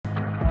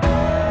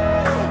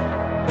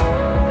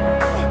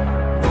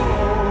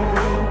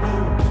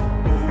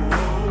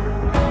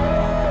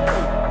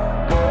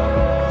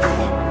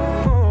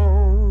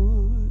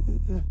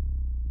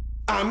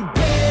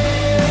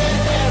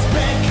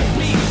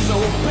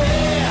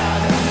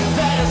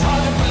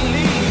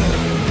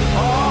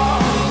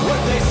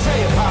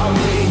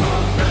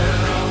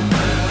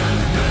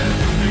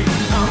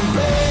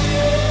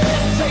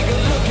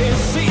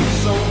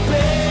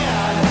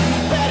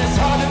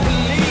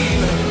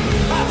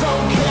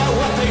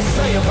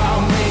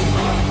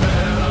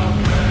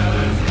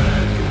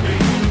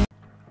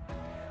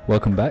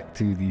Welcome back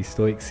to the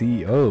Stoic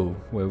CEO,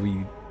 where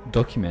we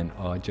document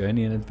our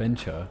journey and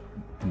adventure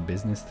in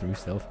business through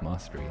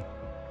self-mastery.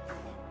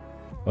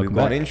 We've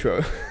got an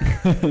intro.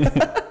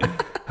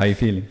 How you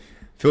feeling?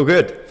 Feel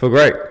good. Feel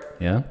great.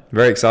 Yeah?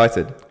 Very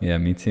excited. Yeah,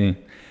 me too.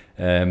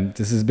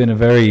 This has been a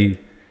very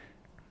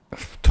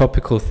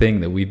topical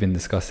thing that we've been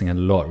discussing a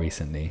lot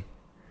recently.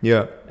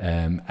 Yeah.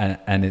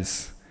 And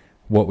it's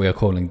what we are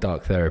calling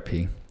dark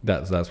therapy.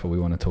 That's what we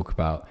want to talk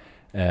about.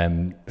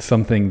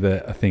 Something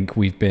that I think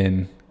we've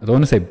been, I don't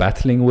want to say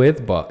battling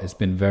with, but it's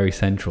been very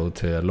central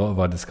to a lot of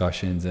our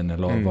discussions and a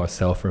lot of our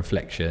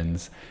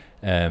self-reflections.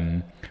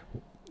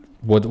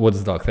 What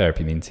does dark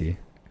therapy mean to you?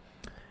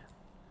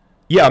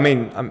 Yeah, I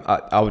mean,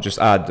 I would just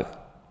add,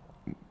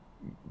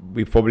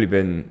 we've probably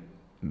been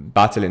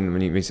battling,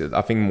 when you said,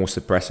 I think more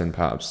suppressing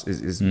perhaps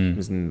is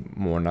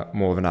more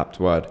of an apt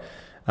word.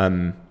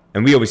 And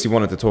we obviously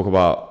wanted to talk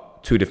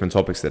about two different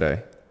topics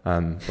today,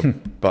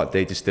 but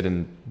they just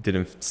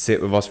didn't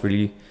sit with us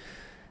really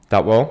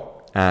that well.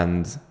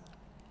 And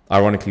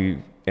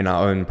ironically, in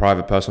our own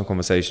private personal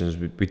conversations,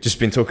 we've just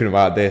been talking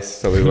about this.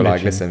 So we were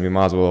like, listen, we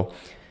might as well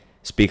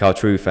speak our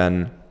truth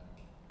and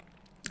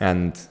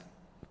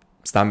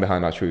stand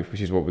behind our truth,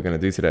 which is what we're going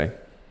to do today.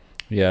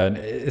 Yeah, and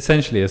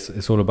essentially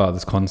it's all about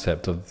this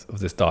concept of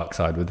this dark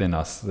side within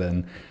us.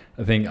 Then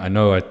I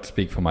know I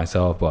speak for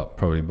myself, but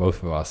probably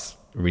both of us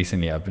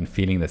recently, I've been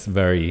feeling this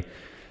very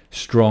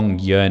strong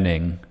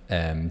yearning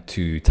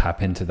to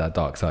tap into that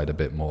dark side a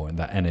bit more, and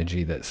that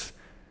energy that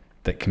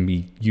can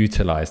be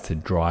utilized to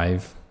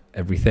drive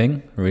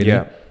everything, really.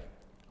 Yeah.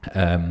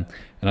 And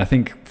I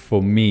think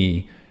for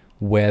me,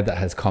 where that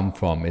has come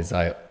from is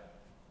I'm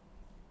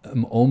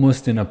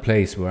almost in a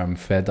place where I'm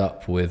fed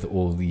up with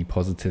all the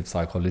positive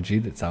psychology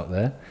that's out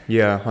there.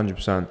 Yeah,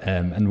 100%.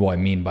 And what I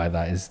mean by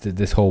that is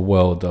this whole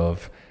world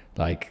of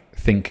like,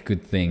 think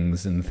good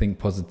things and think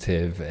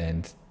positive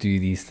and do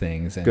these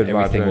things and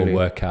everything will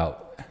work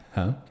out.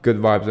 Huh? Good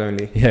vibes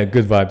only. Yeah,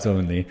 good vibes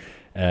only.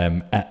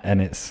 And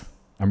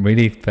I'm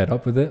really fed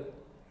up with it.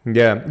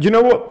 Yeah. You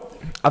know what?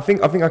 I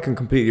think I can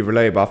completely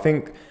relate, but I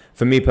think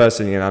for me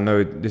personally, and I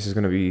know this is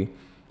going to be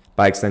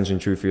by extension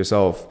true for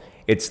yourself,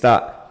 it's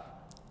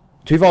that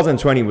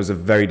 2020 was a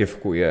very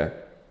difficult year.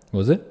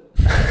 Was it?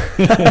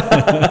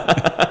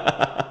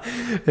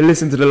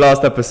 Listen to the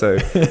last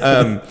episode.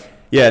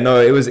 Yeah, no,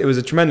 it was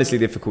a tremendously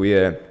difficult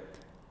year,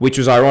 which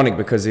was ironic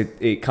because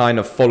it kind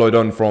of followed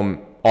on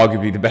from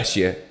arguably the best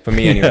year for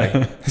me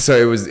anyway.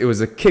 So it was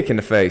a kick in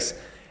the face,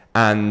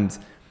 and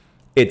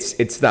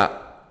it's that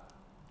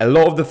a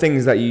lot of the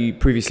things that you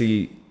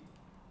previously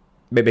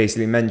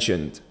basically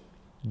mentioned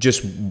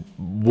just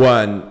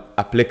weren't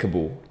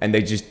applicable, and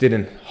they just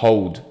didn't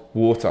hold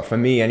water for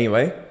me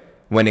anyway.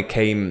 When it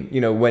came,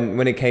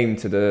 when it came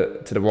to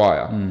the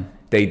wire,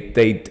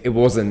 it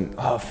wasn't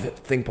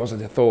think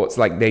positive thoughts.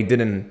 Like they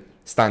didn't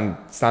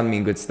stand me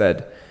in good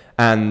stead,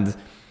 and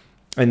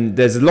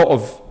there's a lot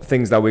of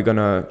things that we're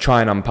gonna try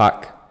and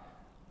unpack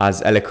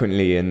as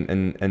eloquently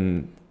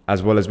and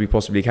as well as we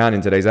possibly can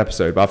in today's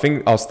episode. But I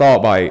think I'll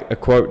start by a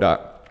quote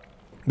that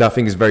I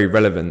think is very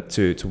relevant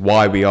to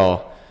why we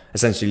are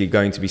essentially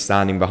going to be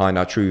standing behind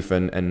our truth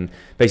and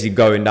basically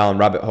going down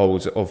rabbit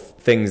holes of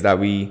things that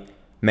we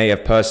may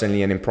have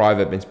personally and in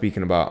private been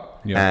speaking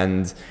about. Yeah.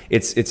 And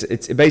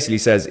it basically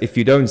says, if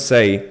you don't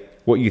say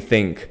what you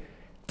think,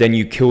 then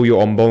you kill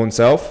your unborn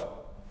self.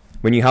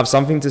 When you have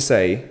something to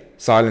say,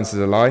 silence is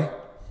a lie.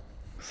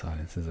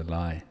 Silence is a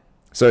lie.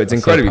 So it's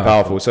incredibly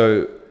powerful.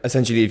 So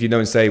essentially, if you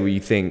don't say what you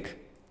think,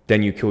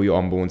 then you kill your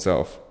unborn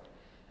self.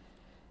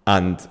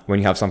 And when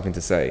you have something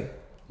to say,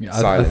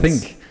 silence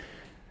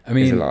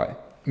is a lie.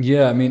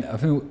 Yeah, I mean, I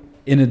think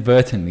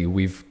inadvertently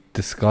we've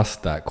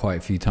discussed that quite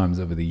a few times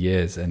over the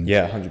years, and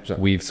yeah, 100%.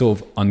 We've sort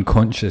of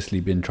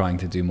unconsciously been trying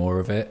to do more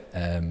of it.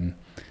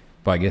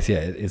 But I guess,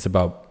 it's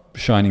about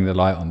shining the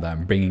light on that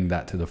and bringing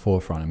that to the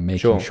forefront and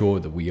making sure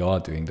that we are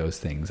doing those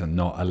things and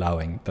not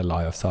allowing the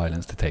lie of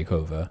silence to take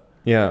over.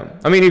 Yeah,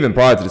 I mean, even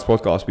prior to this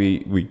podcast,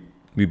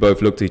 we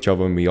both looked at each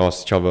other and we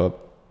asked each other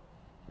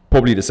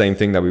probably the same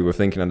thing that we were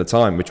thinking at the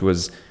time, which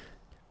was,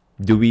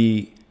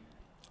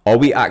 are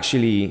we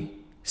actually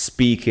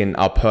speaking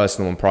our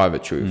personal and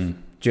private truth?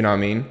 Do you know what I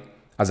mean?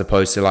 As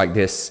opposed to like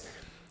this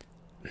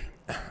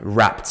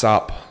wrapped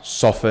up,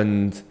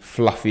 softened,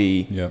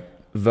 fluffy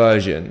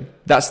version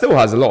that still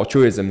has a lot of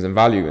truisms and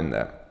value in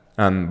there.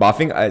 But I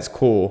think at its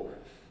core,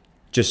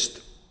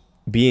 just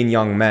being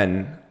young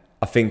men,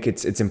 I think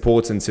it's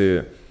important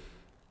to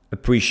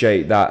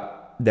appreciate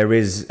that there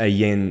is a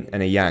yin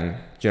and a yang.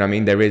 Do you know what I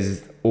mean? There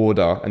is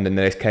order and then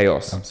there's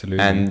chaos.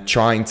 Absolutely. And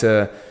trying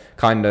to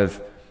kind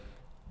of,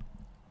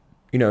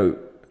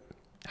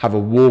 have a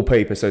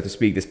wallpaper, so to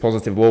speak, this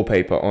positive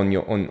wallpaper on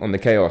the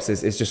chaos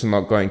is just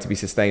not going to be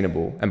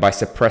sustainable. And by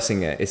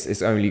suppressing it,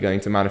 it's only going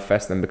to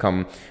manifest and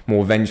become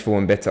more vengeful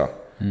and bitter.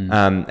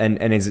 And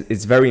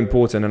it's very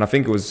important. And I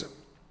think it was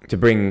to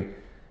bring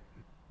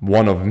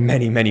one of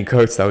many, many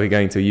quotes that we're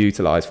going to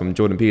utilize from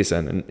Jordan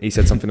Peterson. And he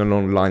said something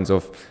along the lines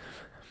of,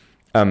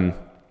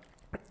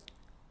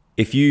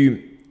 if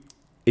you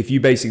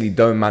basically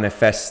don't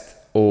manifest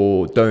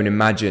or don't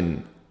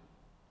imagine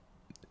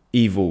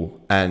evil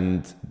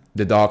and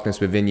the darkness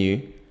within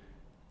you,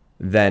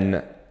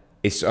 then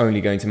it's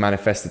only going to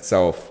manifest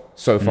itself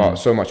so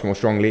much more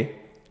strongly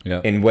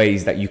in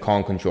ways that you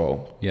can't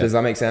control. Does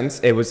that make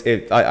sense?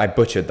 I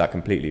butchered that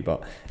completely,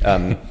 but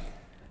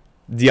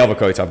the other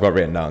quote I've got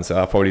written down, so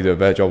I'll probably do a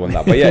better job on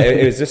that. But yeah,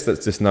 it was just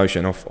this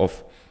notion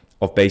of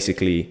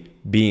basically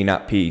being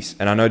at peace.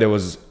 And I know there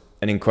was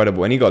an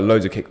incredible, and he got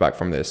loads of kickback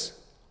from this,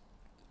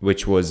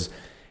 which was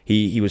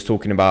he was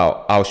talking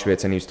about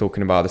Auschwitz, and he was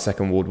talking about the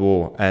Second World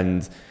War,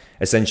 and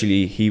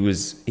essentially he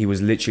was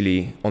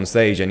literally on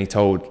stage, and he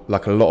told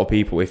like a lot of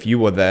people, if you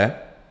were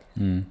there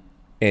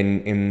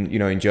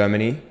in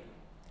Germany,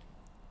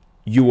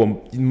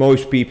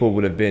 most people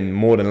would have been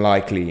more than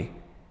likely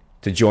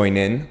to join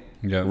in,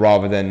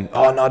 rather than,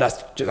 oh no,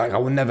 that's just like, I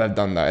would never have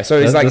done that. So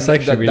it's like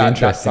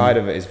that side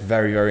of it is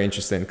very, very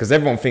interesting, because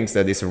everyone thinks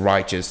that it's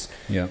righteous,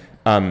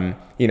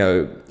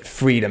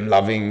 freedom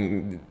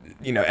loving,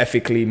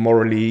 ethically,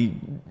 morally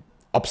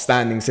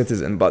upstanding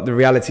citizen. But the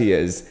reality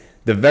is,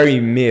 the very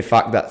mere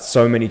fact that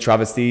so many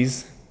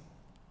travesties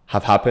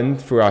have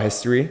happened through our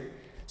history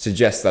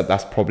suggests that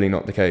that's probably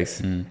not the case.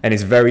 And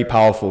it's very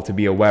powerful to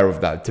be aware of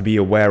that, to be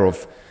aware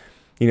of,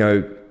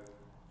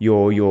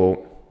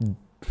 your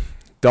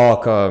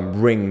darker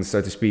rings,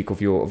 so to speak,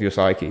 of your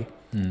psyche.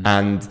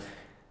 And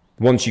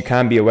once you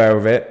can be aware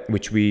of it,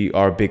 which we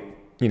are a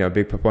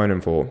big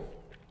proponent for,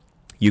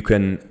 you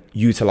can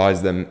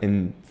utilize them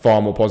in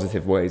far more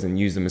positive ways and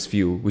use them as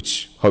fuel,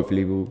 which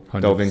hopefully we'll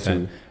 100%. Delve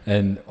into.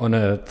 And on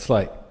a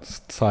slight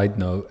side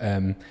note,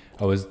 I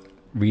was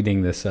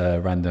reading this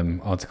random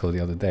article the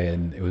other day,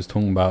 and it was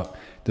talking about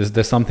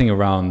there's something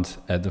around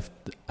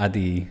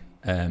basically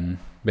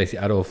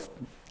Adolf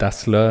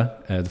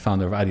Dassler, the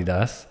founder of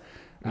Adidas,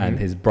 and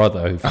his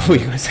brother. Who I thought you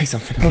were going to say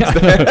something else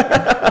there.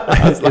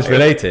 It's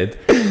related.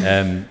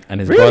 And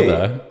his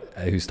brother,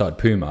 who started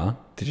Puma.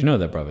 Did you know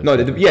they're brothers? No,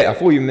 I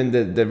thought you meant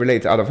they're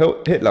related to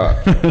Adolf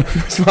Hitler.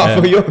 That's what I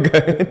thought you were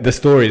going. The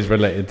story is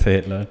related to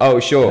Hitler. Oh,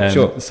 sure.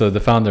 So the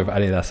founder of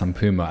Adidas and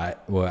Puma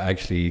were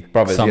actually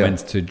brothers, summoned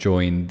to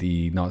join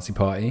the Nazi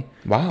party.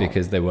 Wow.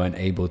 Because they weren't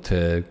able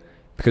to,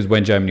 because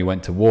when Germany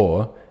went to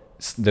war,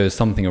 there was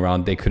something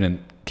around they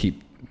couldn't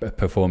keep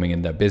performing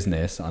in their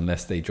business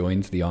unless they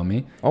joined the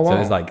army. Oh, wow.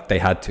 So it's like they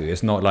had to.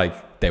 It's not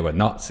like they were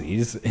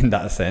Nazis in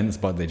that sense,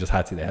 but they just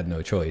had to. They had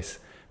no choice.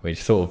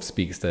 Which sort of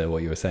speaks to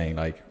what you were saying,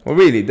 like. Well,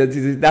 really,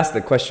 that's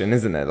the question,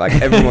 isn't it? Like,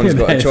 everyone's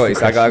got a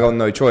choice. Like, I got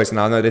no choice, and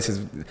I know this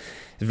is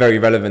very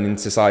relevant in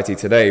society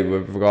today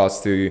with regards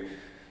to,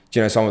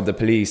 some of the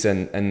police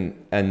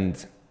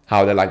and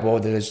how they're like, well,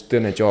 they're just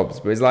doing their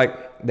jobs, but it's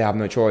like they have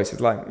no choice. It's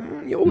like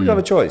you always have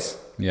a choice.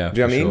 Yeah,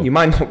 do you know what I mean? Sure. You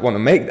might not want to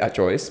make that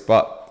choice,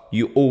 but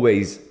you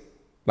always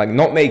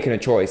not making a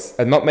choice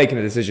and not making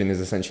a decision is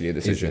essentially a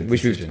decision,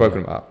 which we've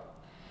spoken about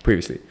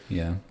previously.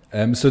 Yeah.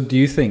 So do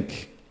you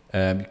think?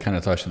 You kind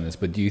of touched on this,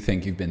 but do you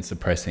think you've been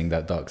suppressing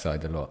that dark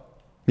side a lot?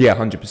 Yeah,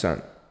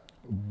 100%.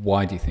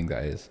 Why do you think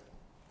that is?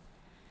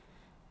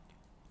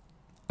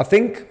 I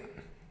think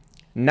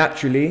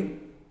naturally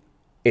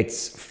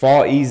it's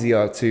far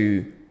easier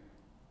to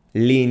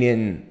lean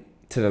in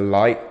to the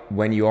light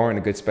when you are in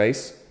a good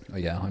space. Oh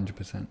yeah,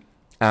 100%.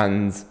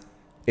 And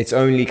it's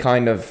only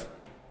kind of,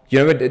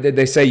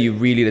 they say you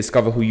really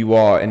discover who you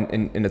are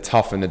in the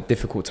tough and the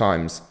difficult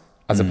times,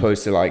 as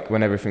opposed to like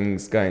when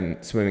everything's going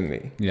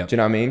swimmingly. Yeah. Do you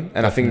know what I mean?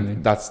 And definitely. I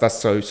think that's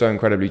so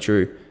incredibly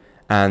true.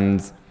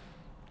 And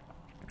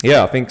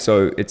yeah, I think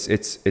so.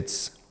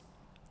 It's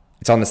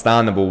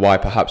understandable why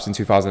perhaps in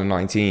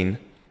 2019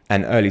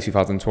 and early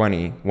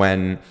 2020,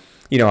 when,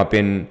 I've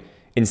been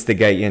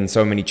instigating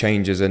so many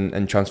changes and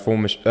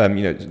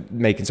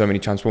making so many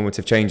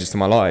transformative changes to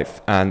my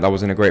life, and I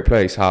was in a great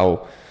place,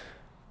 how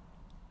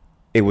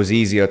it was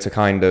easier to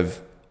kind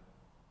of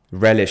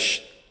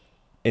relish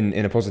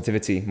in a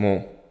positivity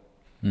more.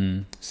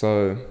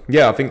 So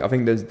yeah, I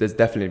think there's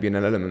definitely been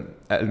an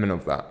element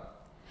of that.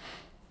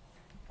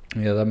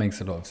 Yeah, that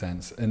makes a lot of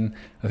sense. And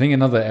I think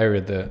another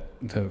area that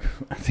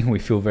I think we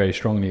feel very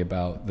strongly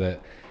about that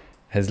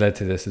has led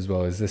to this as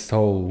well is this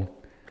whole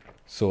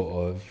sort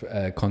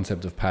of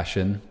concept of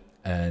passion,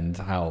 and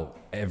how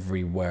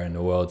everywhere in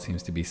the world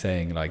seems to be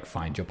saying like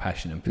find your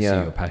passion and pursue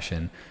your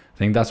passion. I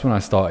think that's when I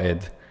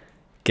started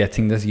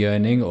getting this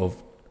yearning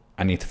of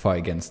I need to fight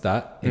against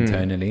that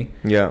internally.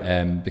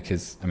 Yeah.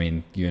 Because I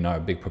mean, you and I are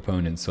big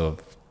proponents of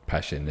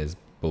passion is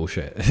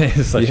bullshit.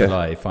 It's such a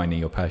lie. Finding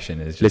your passion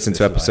is just listen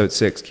to episode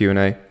 6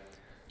 Q&A.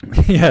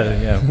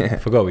 yeah.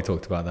 Forgot we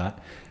talked about that.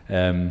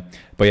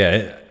 But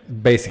yeah,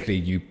 basically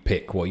you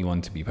pick what you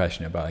want to be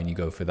passionate about and you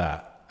go for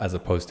that, as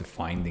opposed to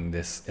finding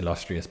this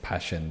illustrious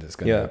passion that's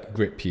going to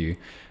grip you.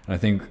 And I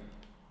think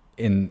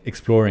in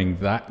exploring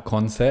that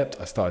concept,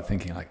 I started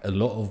thinking like a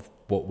lot of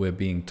what we're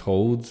being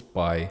told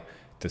by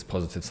this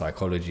positive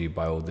psychology,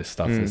 by all this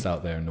stuff that's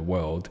out there in the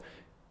world,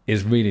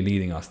 is really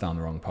leading us down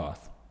the wrong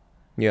path.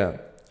 Yeah.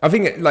 I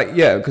think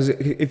because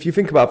if you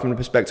think about it from the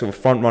perspective of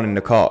front running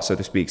the cart, so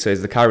to speak, so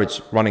is the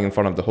carriage running in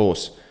front of the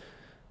horse.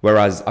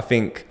 Whereas I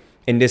think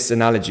in this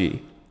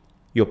analogy,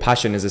 your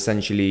passion is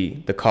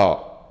essentially the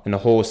cart and the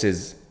horse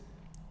is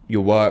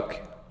your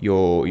work,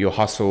 your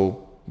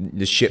hustle,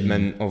 the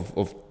shipment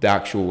of the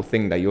actual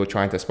thing that you're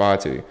trying to aspire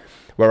to.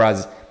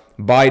 Whereas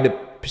by the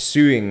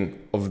pursuing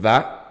of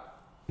that,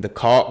 the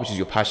cart, which is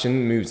your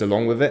passion, moves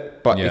along with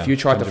it. But if you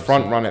try 100%. To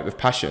front run it with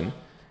passion,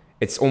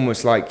 it's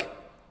almost like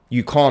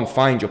you can't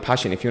find your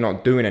passion if you're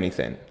not doing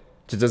anything.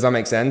 So does that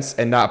make sense?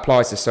 And that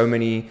applies to so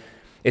many.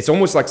 It's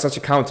almost like such a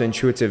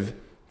counterintuitive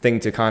thing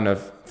to kind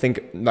of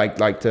think, like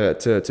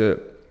to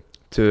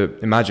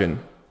imagine.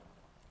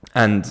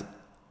 And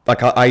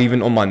like I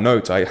even on my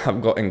notes, I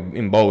have got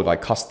in bold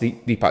like cuss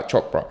Deepak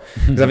Chopra,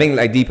 because I think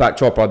like Deepak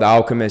Chopra, The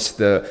Alchemist,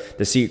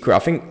 the Secret, I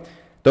think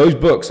those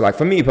books, like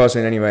for me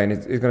personally anyway, and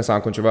it's going to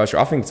sound controversial,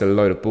 I think it's a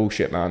load of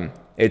bullshit, man.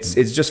 It's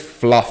just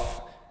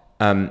fluff,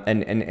 and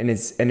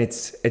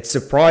it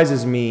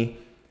surprises me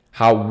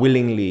how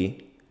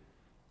willingly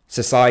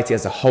society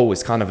as a whole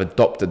has kind of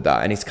adopted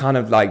that, and it's kind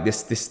of like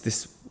this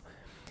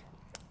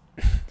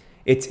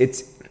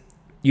it's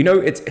you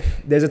know,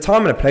 there's a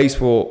time and a place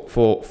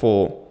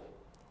for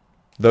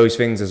those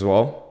things as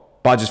well,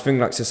 but I just think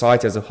like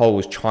society as a whole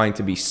is trying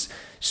to be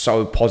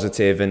so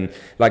positive, and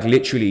like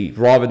literally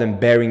rather than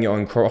bearing your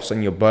own cross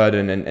and your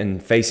burden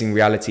and facing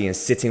reality and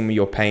sitting with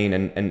your pain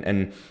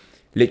and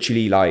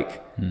literally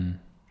like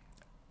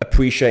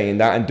appreciating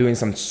that and doing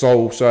some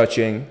soul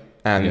searching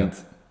and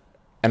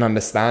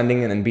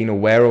understanding and being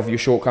aware of your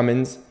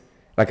shortcomings.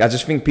 Like I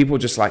just think people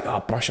just like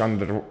brush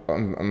under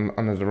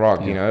the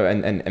rug, you know,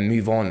 and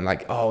move on.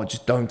 Like, oh,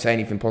 just don't say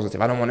anything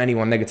positive. I don't want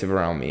anyone negative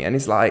around me. And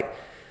it's like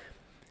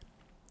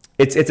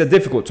it's a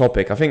difficult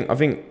topic. I think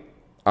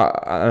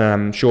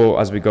I'm sure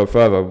as we go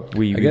further,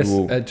 we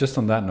will. Just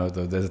on that note,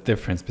 though, there's a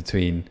difference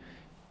between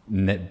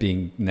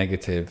being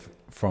negative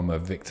from a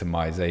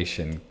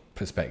victimization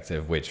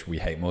perspective, which we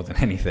hate more than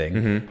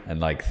anything, and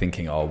like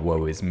thinking, oh,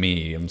 woe is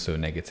me, I'm so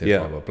negative,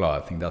 blah blah blah.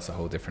 I think that's a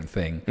whole different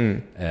thing.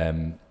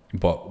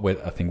 But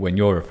I think when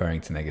you're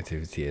referring to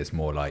negativity, it's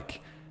more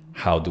like,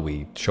 how do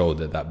we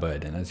shoulder that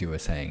burden, as you were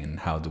saying, and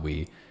how do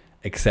we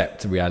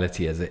accept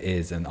reality as it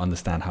is and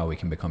understand how we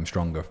can become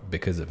stronger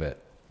because of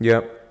it.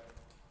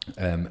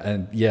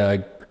 And yeah,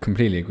 I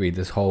completely agree.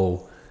 This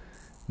whole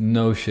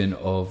notion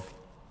of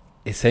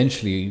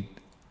essentially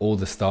all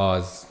the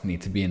stars need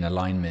to be in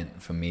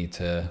alignment for me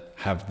to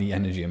have the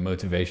energy and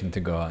motivation to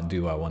go out and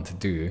do what I want to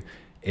do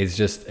is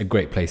just a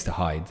great place to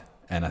hide.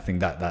 And I think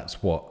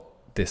that's what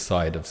this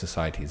side of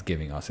society is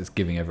giving us. It's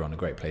giving everyone a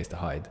great place to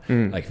hide.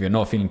 Like if you're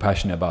not feeling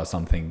passionate about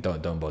something,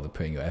 don't bother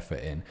putting your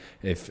effort in.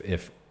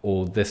 If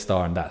all this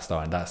star and that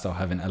star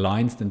haven't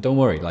aligned, then don't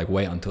worry, like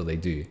wait until they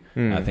do.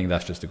 I think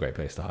that's just a great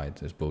place to hide.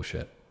 It's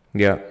bullshit.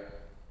 Yeah,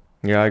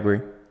 I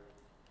agree.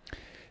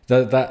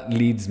 That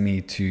leads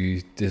me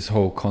to this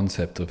whole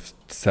concept of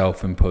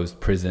self-imposed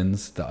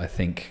prisons that I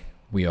think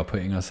we are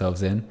putting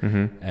ourselves in.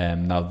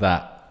 Now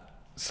that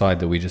side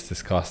that we just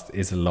discussed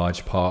is a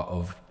large part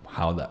of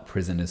how that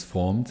prison is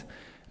formed.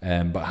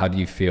 But how do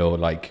you feel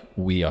like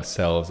we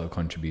ourselves are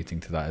contributing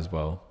to that as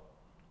well?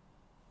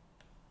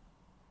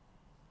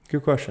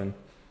 Good question.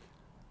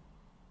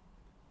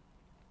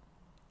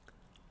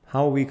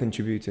 How are we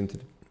contributing to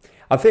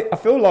I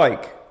feel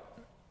like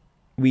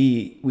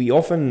we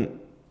often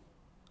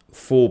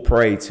fall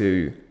prey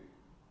to,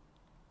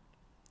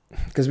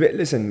 because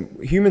listen,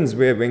 humans,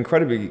 we're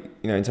incredibly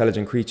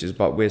intelligent creatures,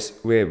 but we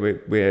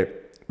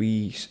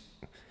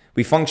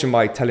function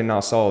by telling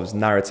ourselves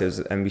narratives,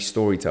 and we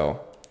storytell.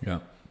 Yeah.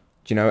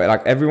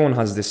 Like everyone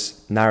has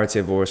this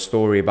narrative or a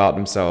story about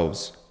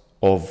themselves,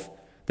 of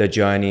their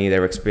journey,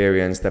 their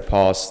experience, their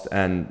past.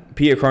 And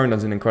Peter Crone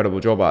does an incredible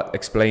job at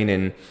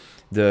explaining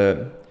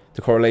the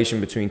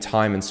correlation between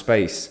time and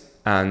space,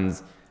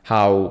 and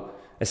how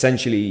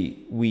essentially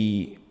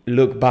we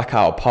look back at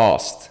our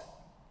past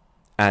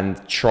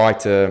and try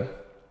to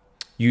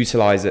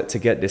utilize it to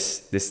get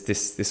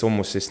this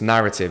almost this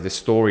narrative,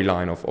 this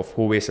storyline of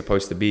who we're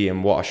supposed to be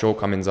and what our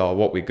shortcomings are,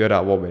 what we're good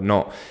at, what we're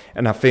not.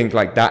 And I think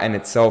like that in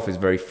itself is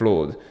very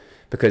flawed,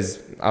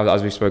 because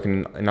as we've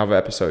spoken in other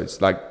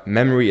episodes, like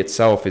memory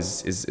itself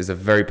is a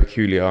very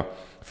peculiar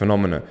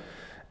phenomenon,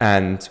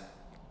 and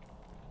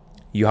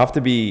you have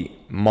to be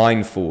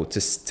mindful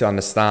to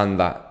understand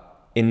that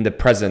in the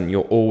present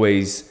you're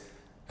always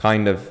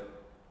kind of,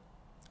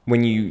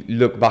 when you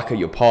look back at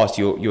your past,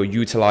 you're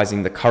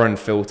utilizing the current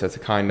filter to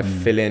kind of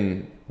fill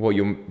in what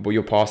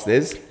your past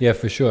is. Yeah,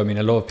 for sure. I mean,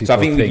 a lot of people. So I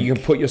think you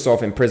can put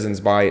yourself in prisons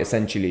by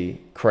essentially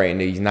creating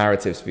these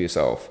narratives for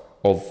yourself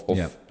of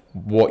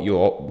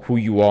who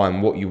you are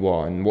and what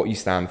you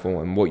stand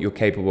for and what you're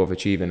capable of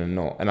achieving and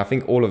not. And I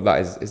think all of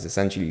that is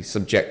essentially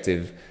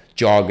subjective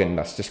jargon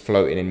that's just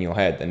floating in your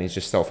head and it's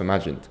just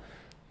self-imagined.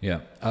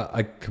 Yeah,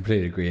 I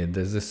completely agree. And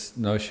there's this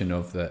notion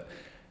of that.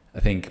 I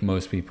think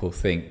most people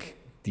think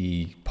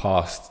the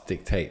past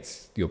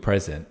dictates your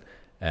present,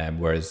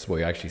 whereas what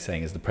you're actually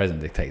saying is the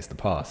present dictates the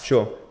past.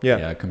 Sure.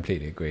 Yeah, I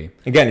completely agree.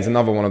 Again, it's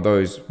another one of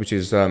those, which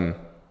is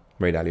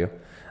Ray Dalio.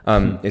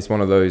 It's one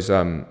of those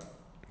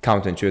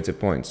counterintuitive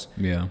points.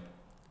 Yeah.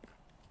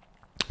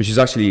 Which is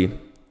actually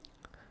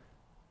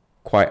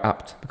quite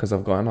apt, because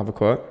I've got another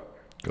quote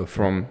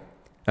from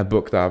a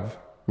book that I've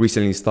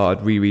recently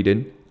started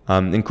rereading.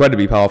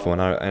 Incredibly powerful,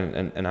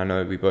 and I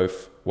know we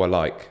both were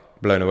like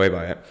blown away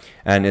by it.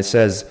 And it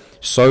says,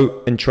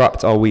 "So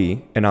entrapped are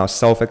we in our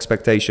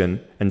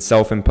self-expectation and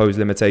self-imposed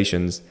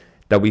limitations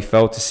that we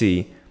fail to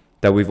see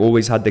that we've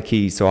always had the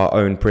keys to our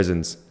own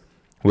prisons.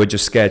 We're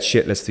just scared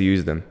shitless to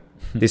use them.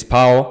 This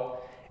power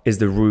is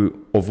the root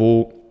of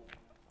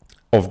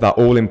that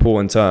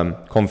all-important term,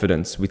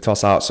 confidence, we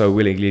toss out so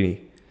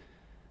willingly.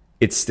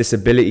 It's this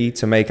ability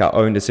to make our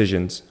own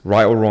decisions,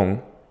 right or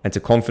wrong, and to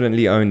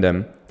confidently own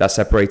them that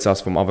separates us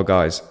from other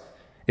guys.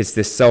 It's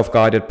this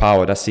self-guided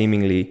power that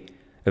seemingly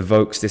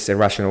evokes this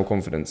irrational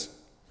confidence."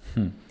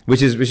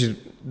 Which is,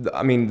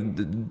 I mean,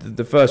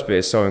 the first bit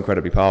is so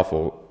incredibly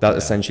powerful that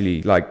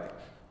essentially, like,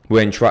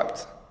 we're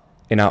entrapped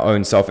in our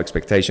own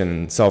self-expectation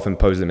and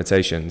self-imposed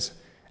limitations,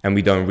 and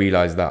we don't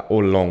realize that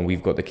all along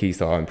we've got the keys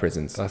to our own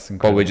prisons. That's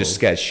incredible. But we're just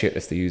scared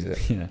shitless to use it.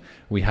 Yeah,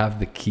 we have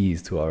the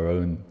keys to our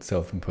own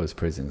self-imposed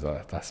prisons. Oh,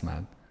 that's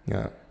mad.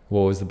 Yeah.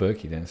 What was the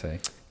book you didn't say?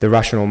 The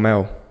Rational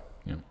Male.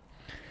 Yeah.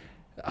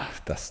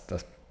 That's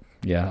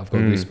yeah. I've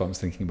got goosebumps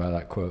thinking about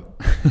that quote.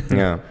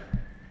 Yeah.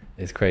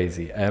 It's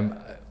crazy.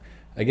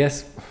 I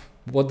guess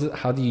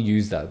how do you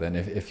use that then?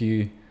 If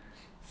you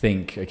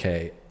think,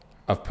 okay,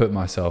 I've put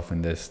myself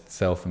in this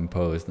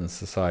self-imposed and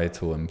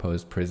societal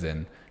imposed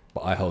prison,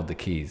 but I hold the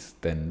keys,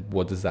 then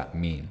what does that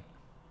mean?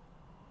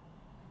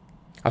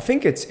 I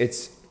think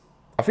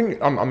I think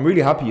I'm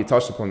really happy you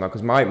touched upon that,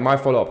 because my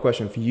follow-up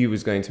question for you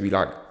was going to be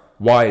like,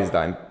 why is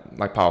that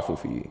like powerful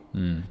for you? Do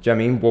you know what I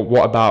mean?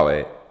 What about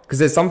it? Because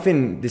there's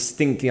something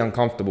distinctly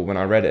uncomfortable when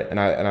I read it, and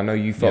I know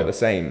you felt the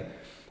same.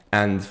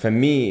 And for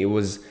me, it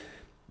was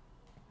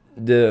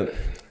the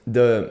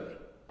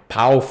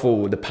power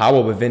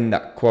within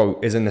that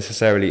quote isn't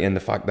necessarily in the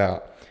fact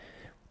that,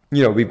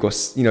 you know, we've got,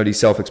 you know, these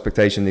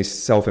self-expectations, these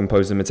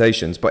self-imposed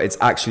limitations, but it's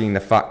actually in the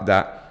fact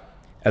that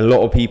a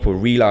lot of people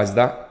realize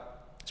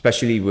that,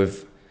 especially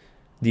with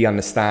the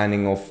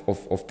understanding of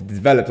the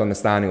developed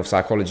understanding of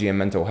psychology and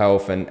mental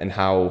health, and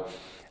how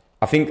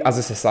I think as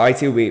a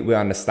society we're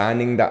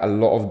understanding that a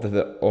lot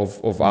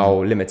of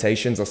our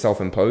limitations are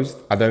self-imposed.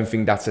 I don't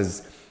think that's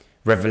as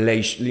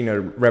revelation, you know,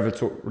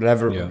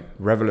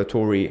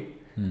 revelatory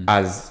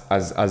as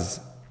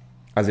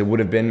it would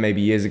have been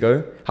maybe years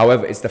ago.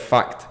 However, it's the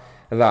fact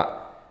that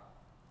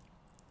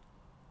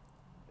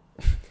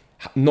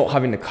not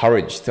having the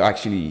courage to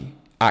actually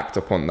act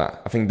upon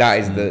that, I think that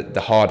is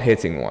the hard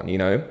hitting one, you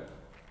know.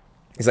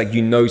 It's like,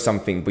 you know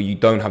something, but you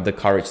don't have the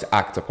courage to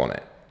act upon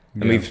it.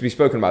 And we've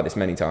spoken about this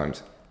many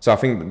times. So I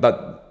think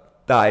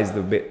that is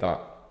the bit that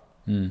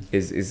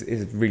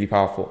is really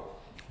powerful.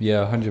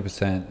 Yeah,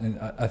 100%. And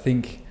I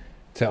think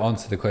to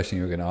answer the question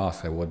you were going to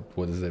ask, like,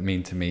 what does it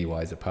mean to me?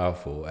 Why is it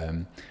powerful?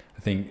 I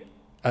think,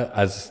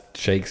 as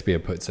Shakespeare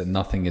puts it,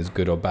 nothing is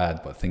good or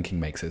bad, but thinking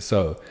makes it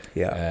so.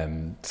 Yeah.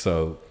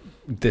 So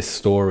this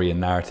story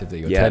and narrative that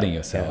you're telling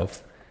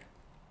yourself,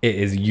 it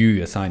is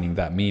you assigning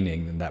that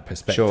meaning and that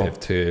perspective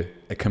to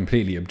a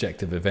completely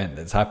objective event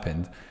that's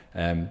happened.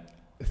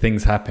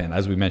 Things happen,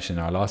 as we mentioned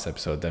in our last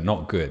episode, they're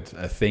not good.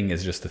 A thing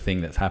is just a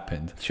thing that's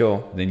happened.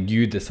 Sure. Then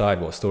you decide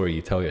what story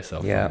you tell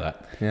yourself from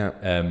that. Yeah.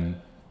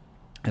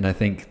 And I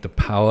think the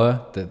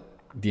power, the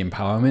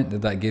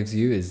empowerment that gives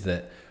you is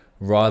that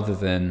rather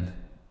than,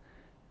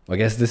 I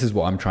guess this is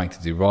what I'm trying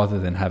to do, rather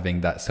than having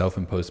that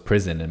self-imposed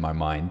prison in my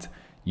mind,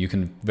 you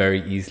can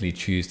very easily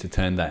choose to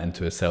turn that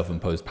into a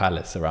self-imposed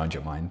palace around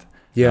your mind.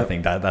 Yeah, I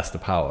think that's the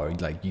power.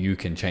 Like, you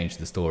can change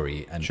the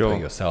story and put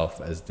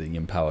yourself as the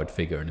empowered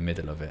figure in the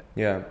middle of it.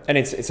 Yeah, and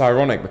it's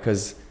ironic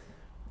because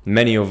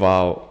many of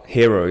our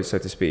heroes, so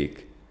to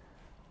speak,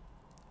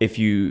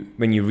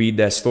 when you read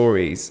their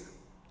stories,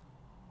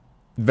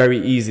 very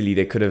easily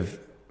they could have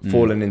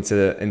fallen into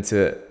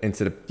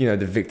the, you know,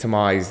 the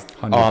victimized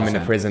 100%. Arm in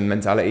a prison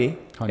mentality.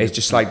 100%. It's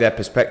just like their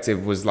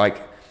perspective was like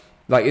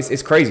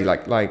it's crazy.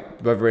 Like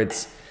whether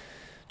it's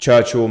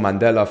Churchill,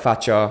 Mandela,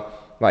 Thatcher,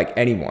 like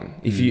anyone,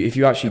 if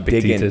you actually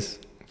Epictetus.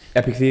 Dig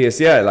in, Epictetus,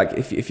 like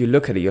if you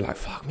look at it, you're like,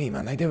 fuck me,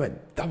 man,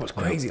 that was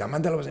crazy. Like,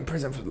 Mandela was in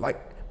prison for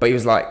but he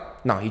was like,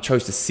 no, he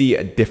chose to see it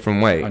a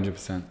different way.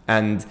 100%.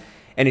 And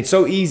it's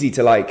so easy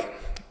to, like,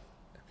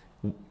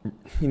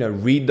 you know,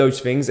 read those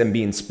things and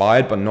be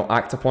inspired but not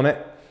act upon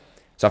it.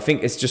 So I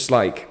think it's just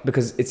like,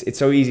 because it's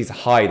so easy to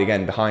hide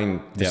again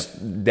behind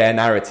their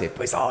narrative.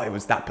 But it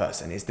was that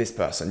person, it's this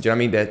person. Do you know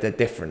what I mean? They're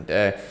different.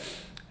 That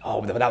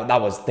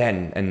was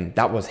then, and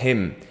that was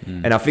him.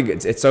 And I think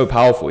it's so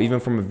powerful, even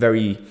from a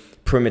very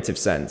primitive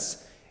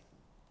sense,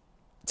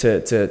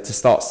 to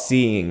start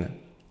seeing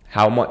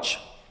how much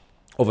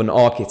of an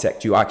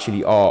architect you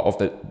actually are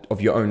of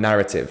your own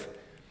narrative.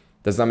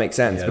 Does that make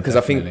sense? Yeah, because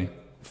definitely. I think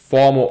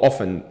far more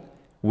often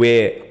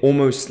we're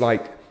almost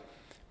like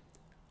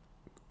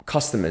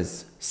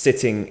customers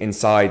sitting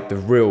inside the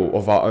reel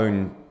of our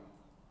own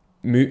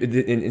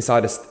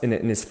inside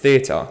in this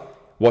theater,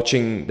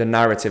 watching the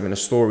narrative and the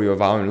story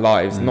of our own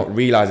lives, not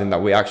realizing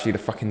that we're actually the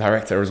fucking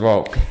director as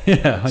well.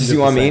 Yeah, 100%. You see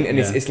what I mean? And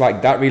it's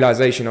like that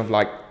realization of,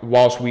 like,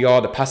 whilst we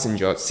are the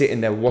passenger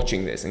sitting there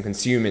watching this and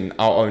consuming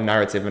our own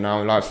narrative and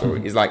our own life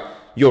story, is like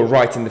you're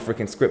writing the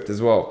freaking script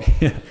as well.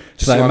 Yeah.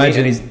 Just So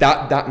imagine is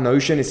that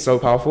notion is so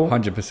powerful.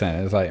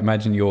 100%. It's like,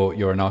 imagine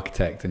you're an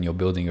architect and you're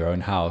building your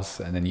own house,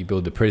 and then you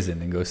build a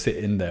prison and go sit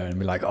in there and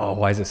be like, oh,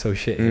 why is it so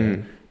shit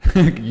here?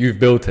 You've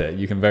built it.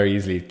 You can very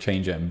easily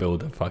change it and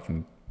build a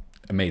fucking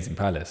amazing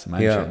palace,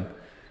 mansion.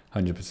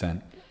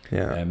 100%.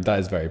 Yeah. That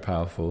is very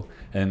powerful.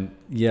 And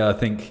yeah, I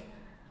think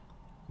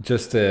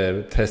just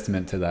a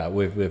testament to that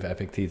with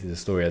Epictetus'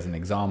 story as an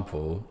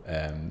example,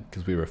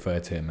 because we refer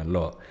to him a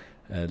lot.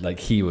 Like,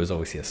 he was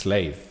obviously a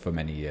slave for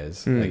many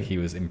years. Like, he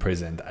was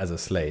imprisoned as a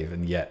slave,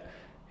 and yet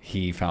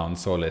he found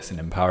solace in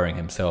empowering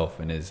himself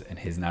in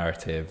his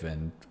narrative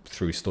and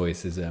through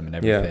stoicism and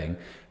everything.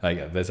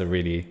 Like, there's a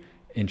really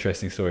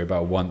interesting story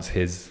about once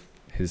his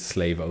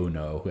slave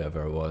owner, or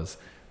whoever it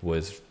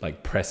was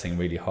like pressing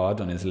really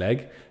hard on his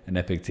leg, and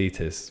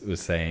Epictetus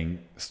was saying,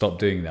 stop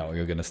doing that or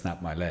you're going to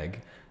snap my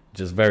leg,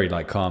 just very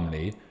like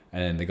calmly.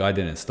 And then the guy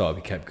didn't stop,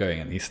 he kept going,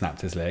 and he snapped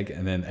his leg.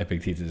 And then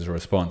Epictetus'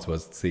 response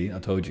was, see, I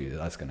told you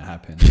that's going to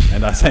happen.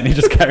 And that's when he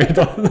just carried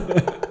on.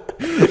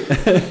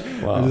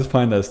 Wow. I just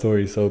find that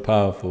story so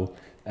powerful.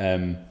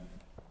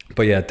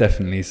 But yeah,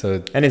 definitely.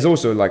 So, and it's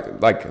also like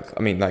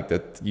I mean, like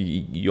that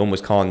you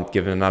almost can't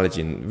give an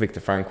analogy in Viktor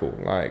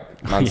Frankl,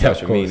 like man's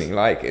search for meaning.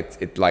 Like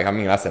it like, I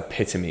mean, that's the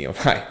epitome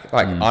of like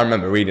I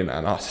remember reading that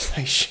and I was just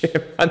like,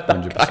 shit, man,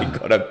 that guy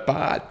got it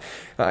bad.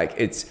 Like,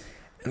 it's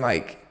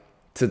like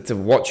to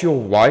watch your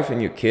wife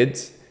and your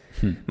kids,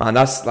 man,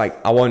 that's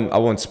like, I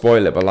won't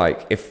spoil it, but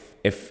like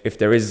if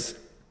there is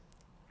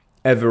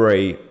ever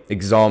a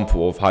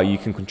example of how you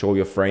can control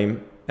your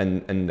frame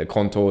and the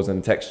contours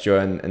and texture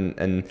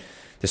and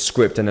the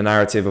script and the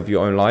narrative of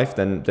your own life,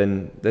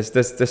 then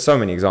there's so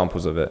many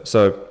examples of it.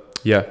 So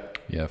yeah,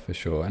 for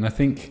sure. And I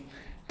think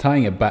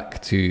tying it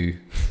back to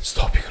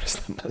stop, you gotta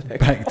snap my leg.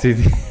 Back to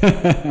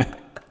the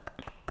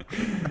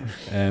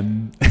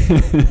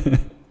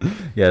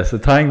yeah, so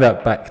tying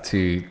that back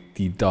to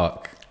the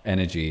dark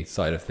energy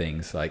side of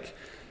things, like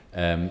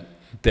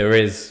there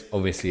is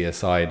obviously a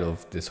side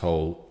of this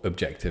whole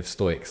objective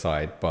stoic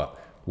side, but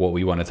what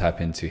we want to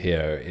tap into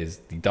here is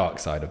the dark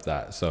side of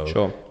that. So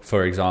sure.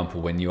 For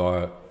example, when you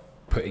are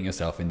putting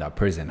yourself in that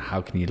prison,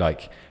 how can you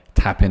like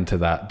tap into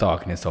that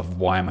darkness of,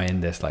 why am I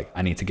in this? Like,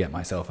 I need to get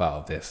myself out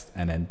of this.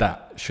 And then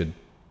that should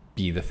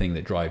be the thing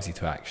that drives you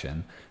to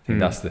action. I think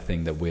that's the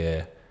thing that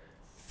we're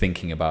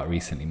thinking about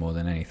recently more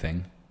than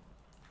anything.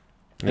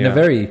 And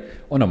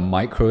on a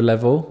micro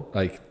level,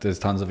 like, there's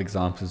tons of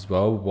examples as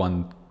well.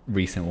 One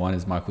recent one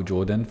is Michael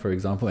Jordan, for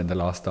example, in The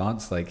Last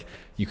Dance. Like,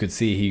 you could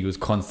see he was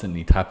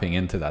constantly tapping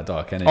into that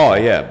dark energy. Oh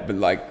yeah, but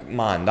like,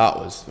 man, that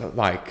was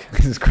like,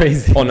 it's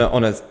crazy.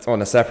 On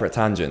a separate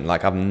tangent,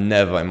 like, I've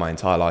never in my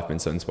entire life been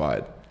so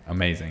inspired.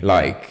 Amazing.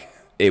 Like,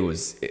 it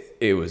was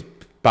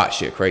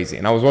batshit crazy.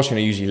 And I was watching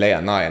it usually late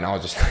at night, and I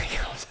was just like,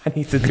 I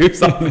need to do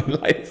something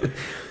like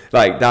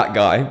that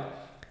guy.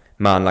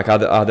 Man, like,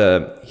 I had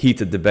a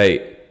heated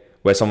debate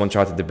where someone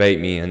tried to debate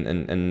me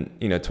and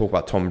you know, talk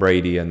about Tom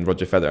Brady and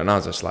Roger Federer, and I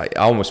was just like,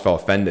 I almost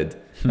felt offended.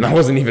 And I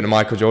wasn't even a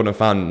Michael Jordan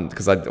fan,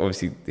 because I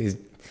obviously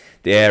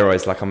the era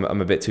is like, I'm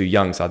a bit too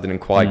young, so I didn't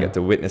quite get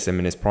to witness him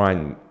in his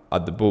prime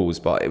at the Bulls.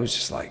 But it was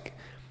just like,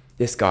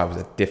 this guy was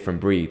a different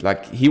breed.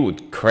 Like, he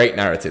would create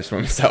narratives for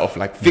himself,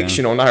 like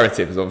fictional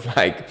narratives of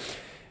like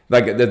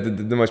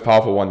the most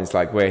powerful one is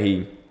like where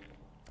he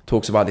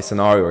talks about this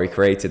scenario where he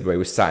created, where he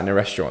was sat in a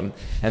restaurant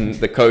and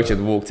the coach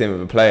had walked in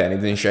with a player and he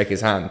didn't shake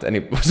his hand, and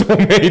it was all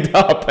made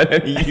up, and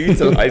then he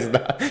utilized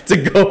that to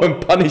go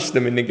and punish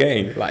them in the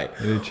game. Like,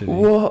 literally,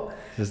 what?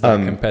 Just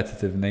that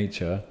competitive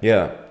nature.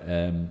 Yeah.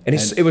 And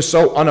it was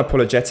so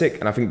unapologetic,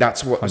 and I think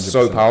that's what was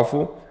so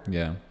powerful.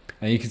 Yeah.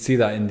 And you could see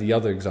that in the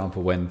other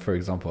example when, for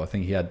example, I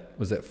think he had,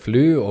 was it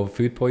flu or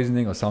food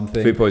poisoning or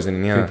something? Food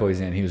poisoning, yeah. Food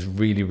poisoning, and he was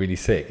really, really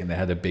sick, and they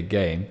had a big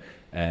game,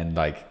 and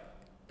like,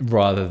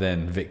 rather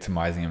than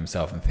victimizing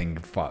himself and thinking,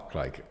 fuck,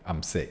 like,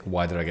 I'm sick,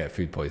 why did I get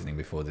food poisoning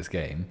before this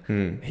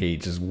game? He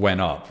just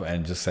went up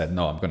and just said,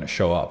 no, I'm going to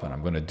show up and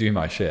I'm going to do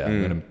my shit. I'm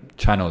going to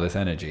channel this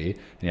energy.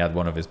 And he had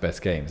one of his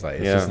best games.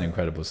 Like, it's just an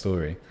incredible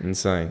story.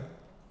 Insane.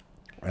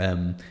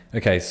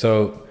 Okay,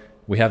 so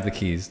we have the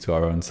keys to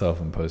our own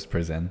self-imposed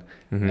prison.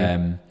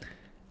 I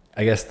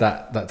guess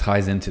that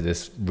ties into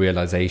this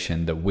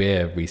realization that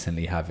we're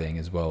recently having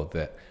as well,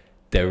 that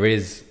there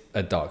is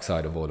a dark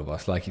side of all of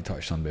us, like you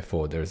touched on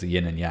before. There's a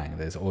yin and yang,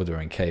 there's order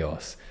and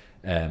chaos.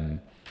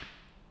 And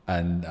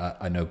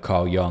I know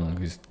Carl Jung,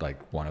 who's like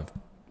one of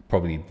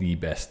probably the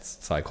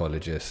best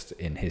psychologists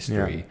in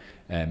history.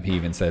 He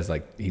even says,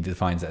 like, he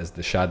defines it as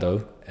the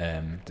shadow,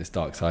 this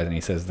dark side, and he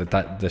says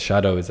that the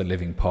shadow is a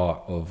living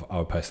part of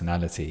our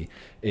personality.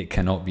 It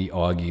cannot be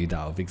argued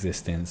out of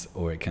existence,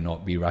 or it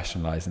cannot be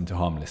rationalized into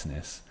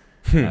harmlessness.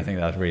 I think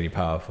that's really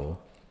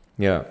powerful.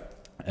 Yeah.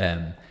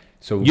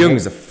 So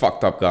Jung's a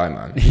fucked up guy,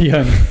 man.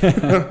 Yeah.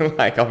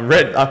 Like,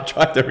 I've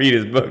tried to read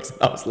his books,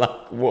 and I was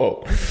like,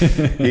 whoa.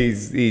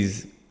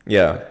 he's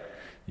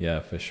yeah,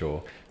 for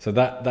sure. So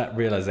that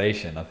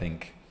realization, I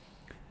think,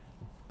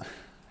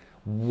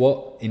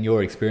 what, in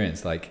your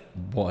experience, like,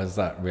 what has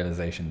that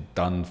realization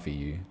done for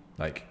you?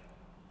 Like,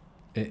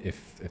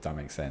 if that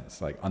makes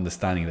sense, like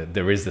understanding that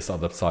there is this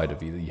other side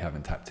of you that you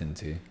haven't tapped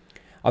into.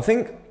 I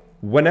think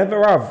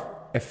whenever I've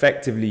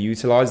effectively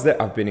utilized it,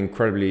 I've been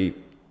incredibly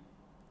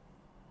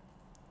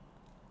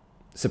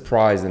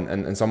surprised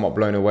and somewhat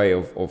blown away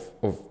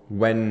of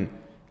when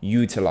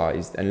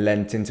utilized and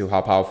lent into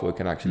how powerful it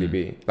can actually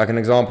be. Like an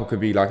example could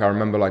be like, I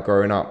remember like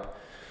growing up,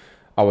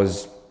 I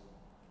was,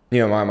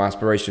 my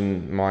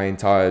aspiration my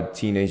entire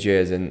teenage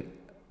years and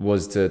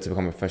was to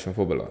become a professional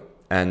footballer.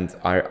 And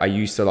I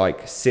used to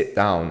like sit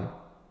down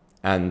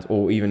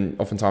or even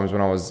oftentimes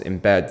when I was in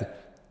bed,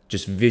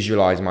 just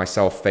visualize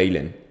myself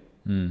failing.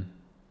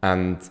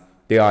 And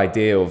the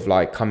idea of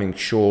like coming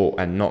short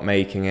and not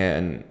making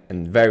it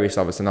and various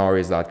other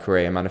scenarios that I'd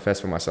create and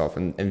manifest for myself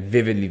and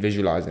vividly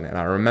visualizing it. And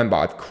I remember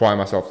I'd cry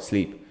myself to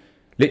sleep,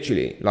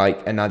 literally,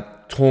 like, and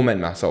I'd torment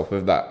myself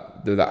with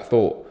that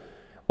thought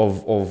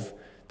of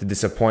the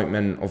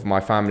disappointment of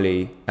my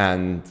family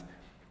and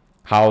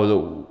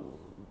how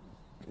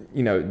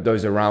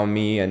those around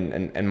me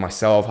and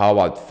myself, how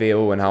I'd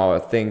feel and how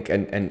I'd think.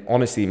 And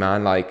honestly,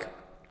 man, like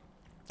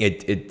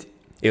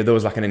there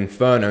was like an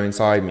inferno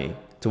inside me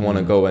to want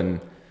to go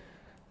and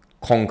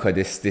conquer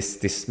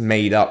this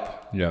made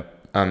up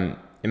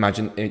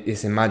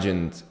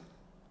imagined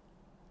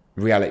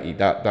reality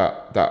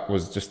that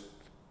was just.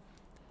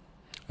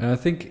 And I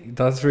think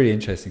that's really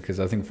interesting because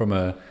I think from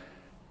a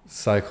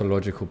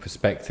psychological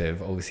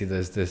perspective, obviously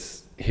there's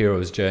this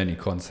hero's journey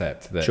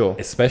concept that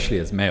especially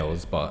as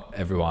males, but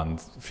everyone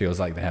feels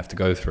like they have to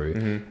go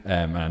through.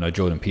 And I know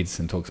Jordan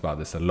Peterson talks about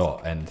this a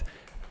lot, and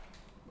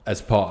as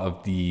part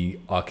of the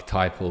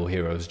archetypal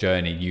hero's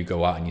journey, you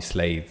go out and you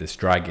slay this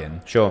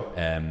dragon.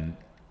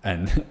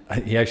 And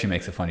he actually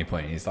makes a funny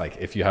point. He's like,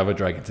 if you have a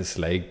dragon to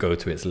slay, go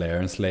to its lair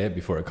and slay it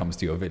before it comes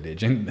to your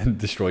village and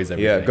destroys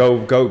everything.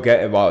 Yeah, go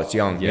get it while it's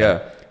young.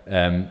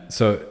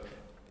 So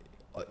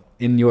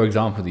in your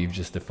example that you've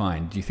just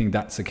defined, do you think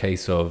that's a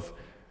case of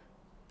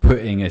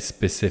putting a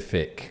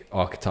specific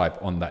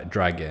archetype on that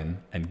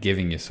dragon and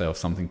giving yourself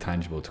something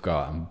tangible to go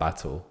out and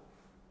battle?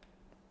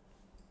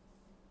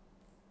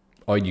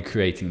 Are you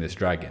creating this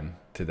dragon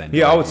to then?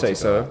 Yeah, I would say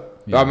so.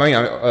 Yeah. I mean,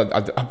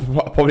 I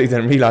probably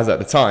didn't realize at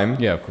the time.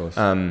 Yeah, of course.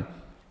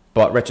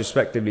 But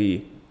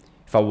retrospectively,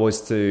 if I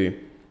was to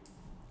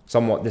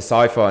somewhat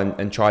decipher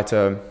and try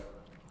to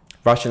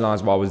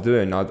rationalize what I was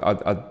doing,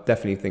 I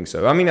definitely think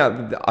so. I mean,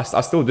 I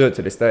still do it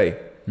to this day.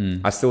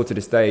 I still to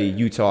this day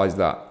utilize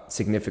that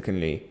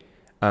significantly.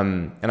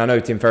 And I know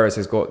Tim Ferriss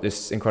has got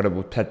this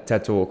incredible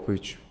TED talk,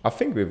 which I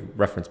think we've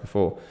referenced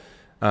before,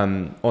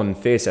 on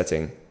fear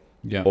setting.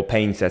 Or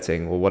pain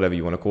setting, or whatever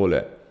you want to call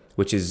it,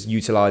 which is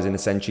utilizing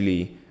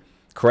essentially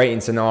creating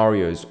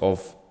scenarios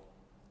of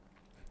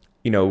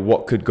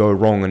what could go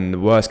wrong in the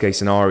worst case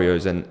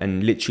scenarios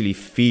and literally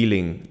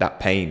feeling that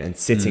pain and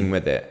sitting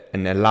with it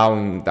and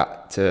allowing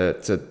that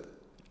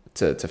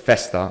to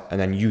fester and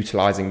then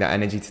utilizing that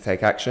energy to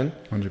take action.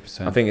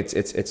 100%. I think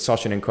it's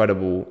such an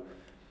incredible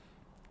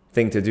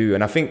thing to do.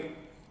 And I think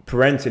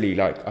parentally,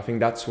 like, I think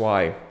that's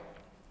why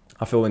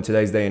I feel in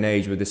today's day and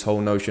age with this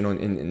whole notion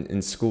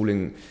in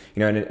schooling,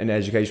 in an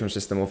educational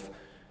system of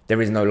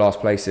there is no last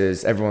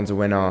places, everyone's a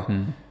winner,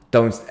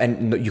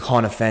 and you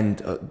can't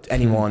offend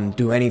anyone,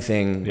 do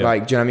anything.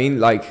 Like, do you know what I mean?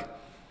 Like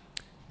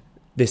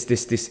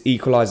this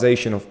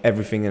equalization of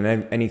everything and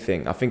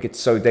anything. I think it's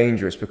so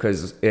dangerous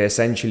because it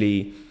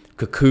essentially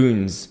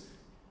cocoons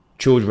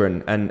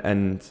children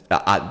and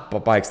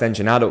by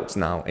extension adults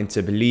now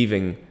into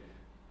believing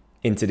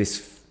into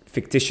this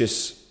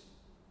fictitious,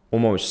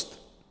 almost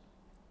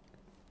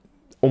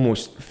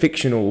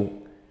fictional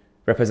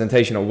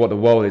representation of what the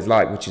world is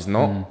like, which is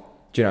not.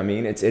 Do you know what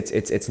I mean?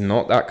 It's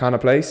not that kind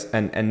of place.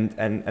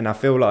 And I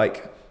feel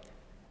like,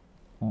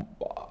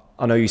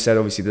 I know you said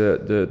obviously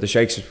the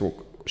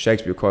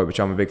Shakespeare quote, which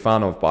I'm a big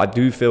fan of, but I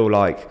do feel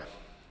like,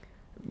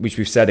 which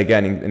we've said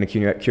again in the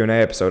Q&A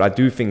episode, I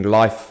do think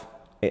life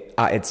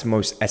at its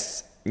most,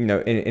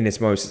 in its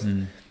most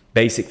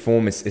basic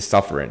form is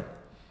suffering.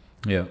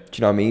 Yeah. Do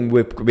you know what I mean?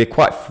 We're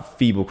quite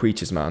feeble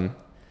creatures, man.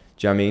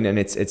 Do you know what I mean? And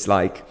it's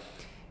like,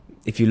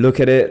 if you look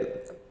at it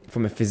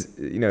from a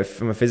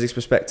physics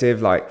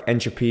perspective, like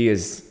entropy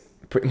is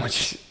pretty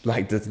much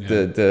like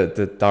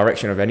the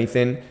direction of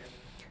anything.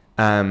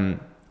 And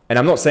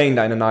I'm not saying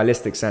that in a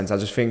nihilistic sense. I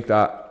just think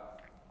that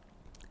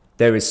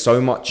there is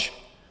so much,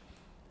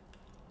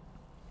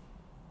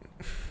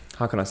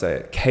 how can I say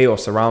it,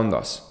 chaos around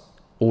us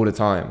all the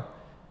time.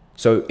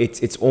 So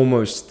it's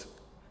almost,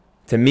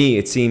 to me,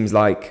 it seems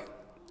like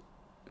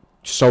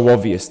so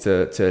obvious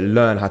to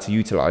learn how to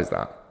utilize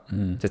that.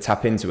 To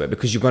tap into it,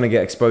 because you're going to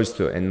get exposed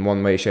to it in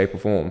one way, shape or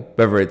form,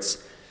 whether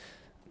it's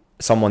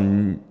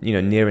someone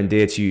near and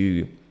dear to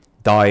you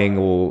dying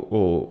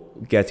or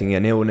getting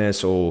an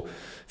illness or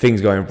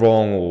things going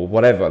wrong or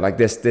whatever. Like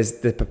there's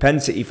the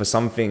propensity for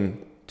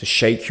something to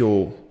shake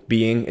your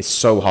being is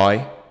so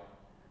high.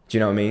 Do you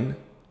know what I mean?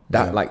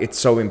 That like it's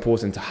so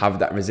important to have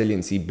that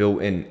resiliency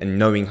built in and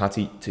knowing how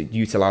to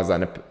utilize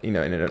that in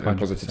a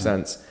positive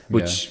sense,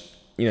 which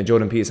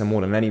Jordan Peterson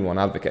more than anyone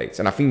advocates.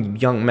 And I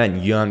think young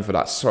men yearn for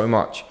that so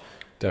much.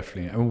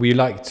 Definitely. And we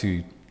like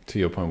to to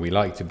your point, we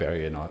like to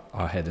bury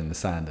our head in the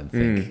sand and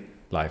think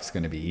life's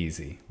going to be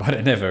easy, but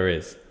it never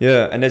is.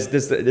 Yeah, and there's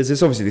this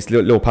obviously this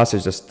little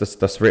passage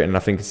that's written. I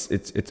think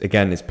it's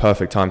again, it's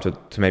perfect time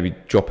to maybe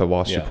drop it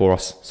whilst you pour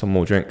us some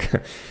more drink.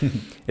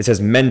 It says,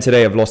 men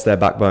today have lost their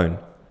backbone.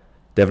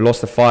 They've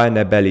lost the fire in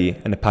their belly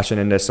and the passion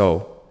in their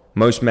soul.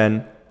 Most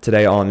men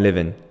today aren't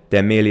living.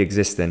 They're merely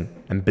existing,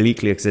 and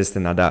bleakly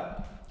existing at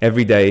that.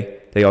 Every day,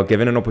 they are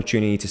given an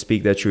opportunity to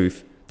speak their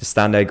truth, to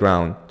stand their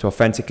ground, to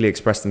authentically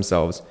express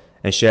themselves,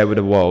 and share with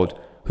the world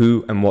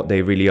who and what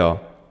they really are.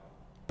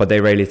 But they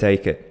rarely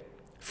take it.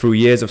 Through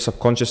years of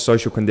subconscious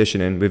social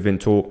conditioning, we've been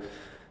taught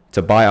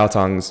to bite our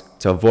tongues,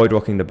 to avoid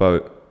rocking the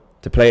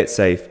boat, to play it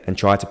safe, and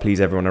try to please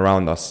everyone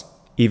around us,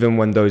 even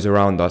when those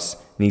around us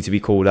need to be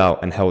called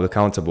out and held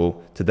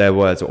accountable to their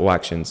words or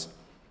actions.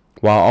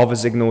 While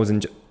others ignore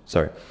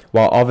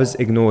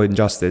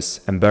injustice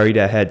and bury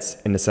their heads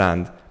in the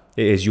sand,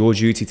 it is your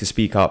duty to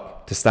speak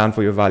up, to stand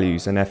for your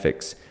values and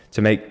ethics,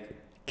 to make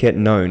it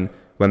known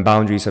when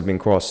boundaries have been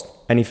crossed.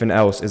 Anything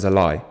else is a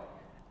lie.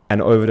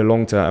 And over the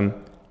long term,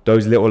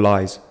 those little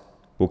lies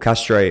will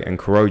castrate and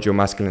corrode your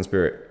masculine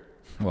spirit.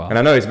 Wow. And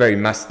I know it's very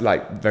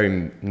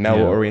very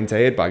male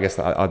orientated, but I guess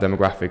our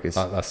demographic is.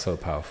 That's so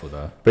powerful,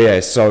 though. But yeah,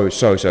 it's so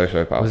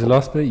powerful. What was the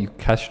last bit? You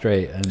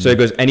castrate and. So it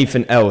goes,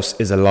 anything else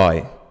is a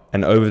lie.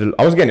 And I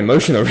was getting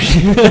emotional.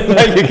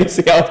 Like you can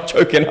see, I was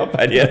choking up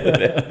at the end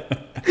of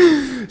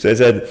it. So it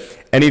said,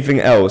 anything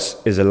else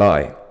is a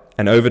lie.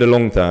 And over the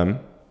long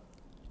term,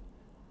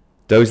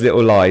 those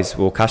little lies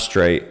will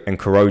castrate and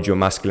corrode your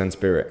masculine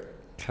spirit.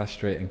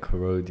 Castrate and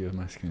corrode your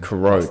masculine.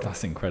 Corrode.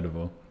 That's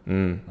incredible.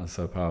 That's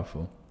so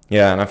powerful.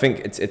 Yeah, and I think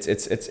it's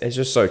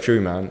just so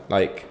true, man.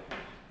 Like,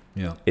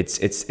 yeah, it's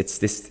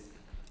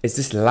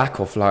this lack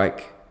of,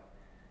 like,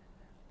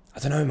 I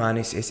don't know, man.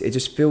 It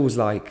just feels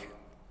like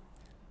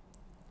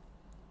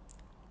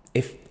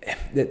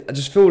I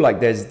just feel like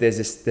there's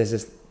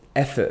this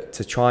effort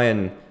to try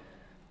and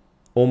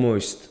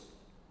almost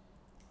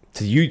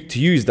to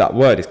use that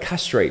word is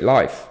castrate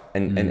life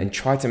and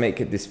try to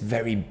make it this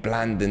very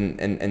bland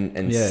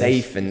and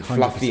safe and 100%.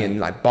 Fluffy and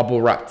like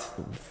bubble wrapped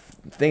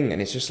thing,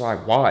 and it's just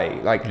like, why?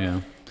 Like,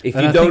 if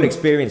you don't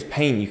experience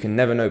pain, you can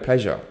never know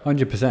pleasure.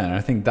 100%. And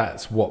I think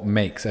that's what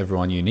makes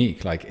everyone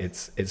unique. Like,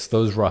 it's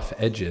those rough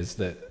edges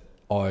that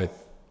are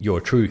your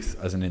truth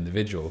as an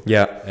individual.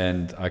 Yeah.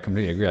 And I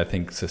completely agree. I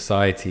think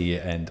society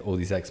and all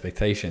these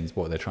expectations,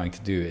 what they're trying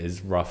to do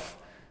is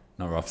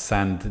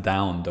sand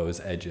down those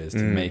edges to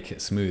make it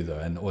smoother,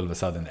 and all of a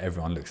sudden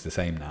everyone looks the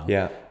same now.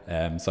 Yeah.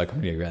 So I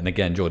completely agree. And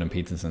again, Jordan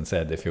Peterson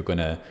said, if you're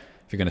gonna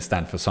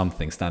stand for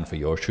something, stand for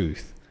your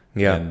truth.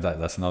 Yeah. And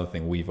that's another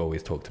thing we've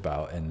always talked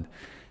about. And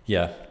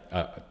no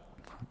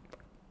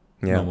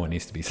more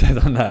needs to be said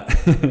on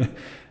that.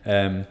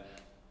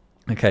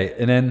 Okay.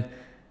 And then,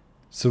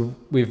 so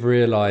we've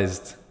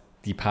realized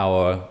the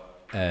power,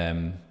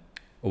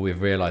 or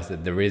we've realized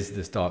that there is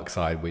this dark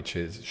side, which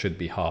should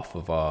be half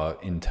of our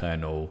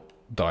internal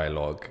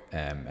dialogue,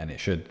 and it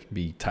should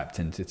be tapped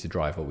into to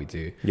drive what we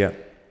do. Yeah.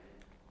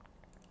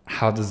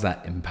 How does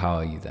that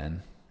empower you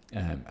then?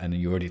 And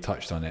you already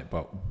touched on it,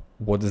 but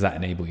what does that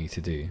enable you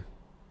to do?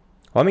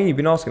 I mean, you've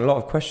been asking a lot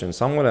of questions,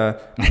 so I'm going to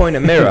point a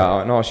mirror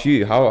out and ask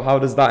you, how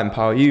does that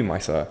empower you, my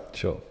sir?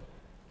 Sure.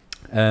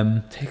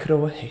 Take it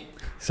away.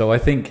 So I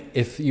think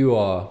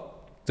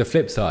the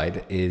flip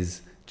side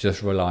is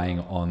just relying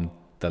on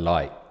the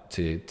light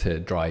to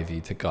drive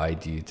you, to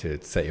guide you, to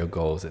set your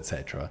goals,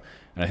 etc.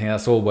 And I think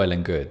that's all well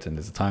and good, and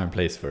there's a time and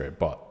place for it,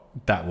 but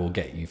that will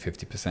get you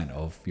 50%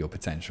 of your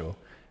potential,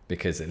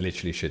 because it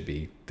literally should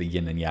be the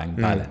yin and yang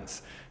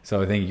balance.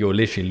 So I think you're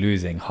literally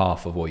losing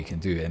half of what you can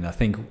do. And I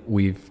think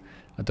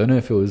I don't know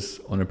if it was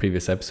on a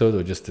previous episode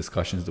or just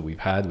discussions that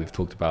we've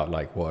talked about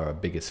like what are our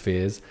biggest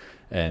fears.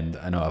 And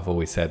I know I've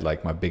always said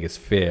like my biggest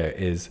fear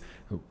is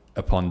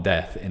upon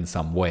death in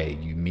some way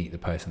you meet the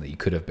person that you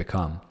could have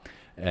become.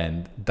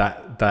 And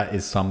that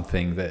is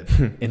something that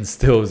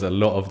instills a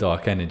lot of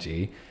dark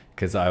energy,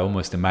 because I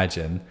almost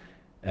imagine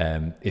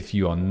if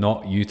you are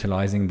not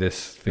utilizing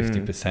this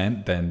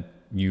 50%, then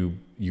you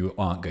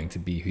aren't going to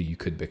be who you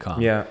could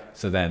become. Yeah.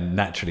 So then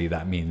naturally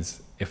that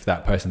means if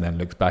that person then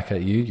looks back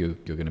at you,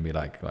 you're going to be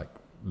like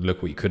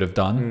look what you could have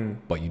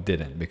done, but you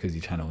didn't, because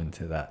you channel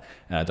into that.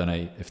 And I don't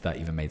know if that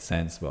even made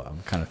sense, but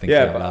I'm kind of thinking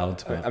out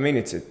loud. But. I mean,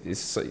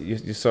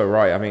 you're so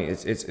right. I mean,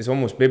 it's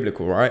almost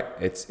biblical, right?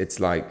 It's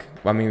like,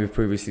 I mean, we've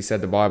previously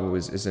said the Bible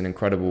is an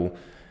incredible,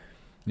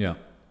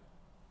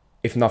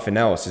 if nothing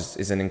else,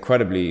 is an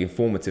incredibly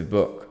informative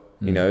book.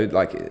 You know,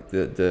 like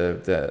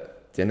the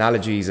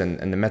analogies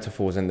and the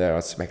metaphors in there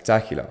are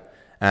spectacular.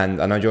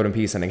 And I know Jordan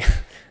Peterson again.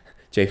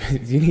 Jay,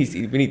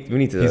 we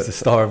need to. He's the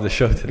star of the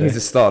show today. He's the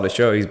star of the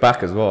show. He's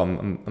back as well.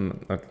 I'm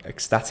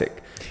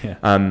ecstatic.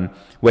 Yeah.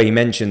 Where he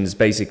mentions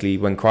basically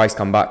when Christ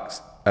comes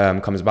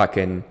back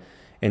in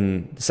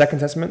the Second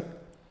Testament,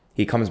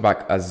 he comes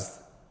back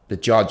as the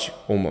judge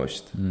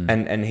almost,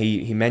 and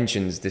he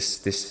mentions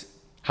this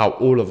how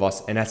all of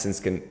us in essence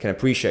can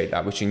appreciate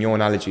that, which in your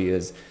analogy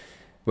is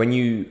when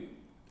you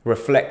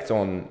reflect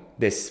on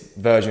this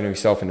version of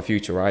yourself in the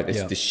future, right?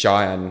 This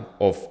Cheyenne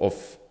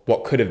of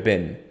what could have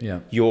been. Yeah.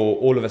 You're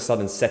all of a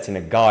sudden setting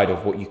a guide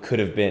of what you could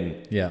have been.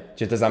 Yeah.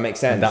 Just, does that make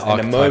sense? And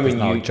the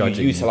moment you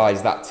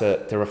utilize that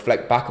to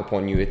reflect back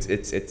upon you,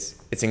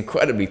 it's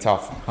incredibly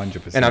tough.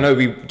 100%. And I know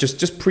we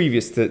just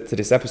previous to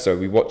this episode,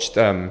 we watched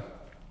the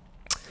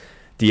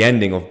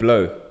ending of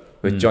Blow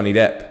with Johnny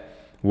Depp,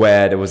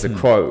 where there was a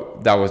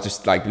quote that was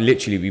just like,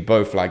 literally, we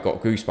both like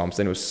got goosebumps,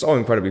 and it was so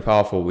incredibly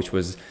powerful, which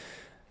was,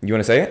 you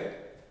want to say it?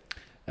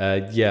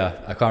 Yeah,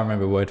 I can't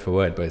remember word for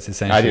word, but it's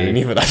essentially... I didn't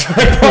either, that's why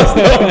I passed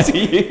it on to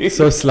you.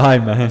 So sly,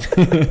 man.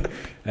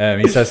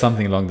 He says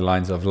something along the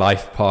lines of,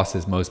 life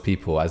passes most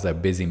people as they're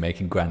busy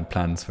making grand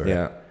plans for it.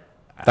 Yeah,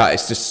 that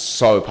is just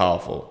so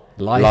powerful.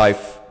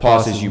 Life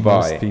passes you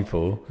by. Most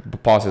people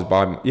passes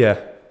by, yeah.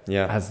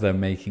 As they're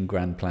making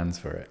grand plans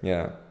for it.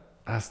 Yeah.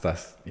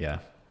 That's yeah,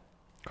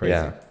 crazy.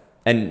 Yeah.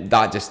 And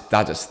that just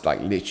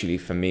like literally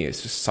for me,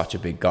 it's just such a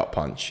big gut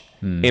punch.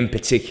 In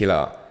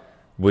particular,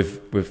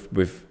 with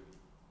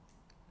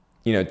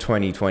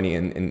 2020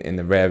 in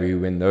the rear view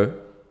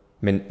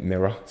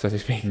mirror, so to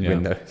speak,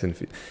 window.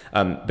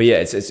 But yeah,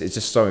 it's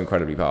just so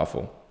incredibly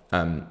powerful.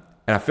 And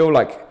I feel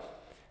like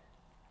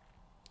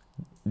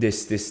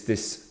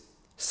this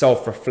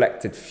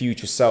self-reflected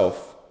future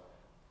self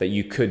that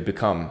you could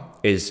become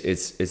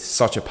is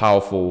such a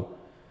powerful,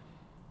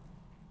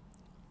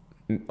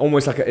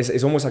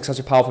 it's almost like such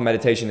a powerful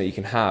meditation that you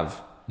can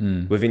have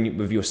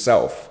with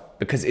yourself,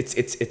 because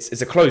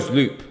it's a closed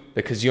loop,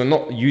 because you're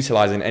not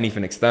utilizing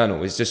anything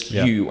external. It's just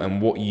you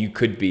and what you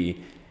could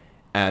be,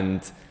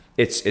 and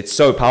it's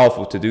so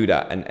powerful to do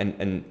that,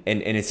 and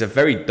it's a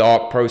very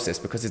dark process,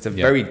 because it's a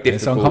very difficult.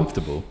 It's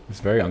uncomfortable. It's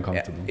very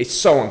uncomfortable. It's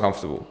so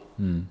uncomfortable.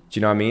 Do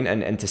you know what I mean?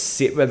 And to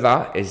sit with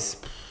that is,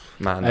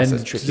 man, that's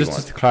a tricky one.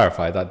 Just to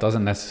clarify, that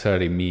doesn't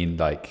necessarily mean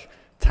like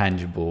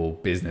tangible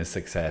business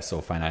success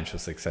or financial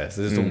success.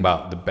 This is talking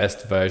about the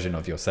best version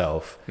of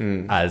yourself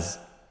as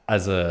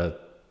a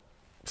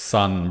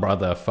son,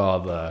 brother,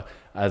 father,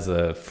 as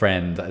a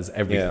friend, as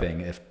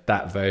everything. If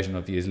that version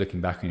of you is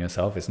looking back on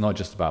yourself, it's not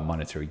just about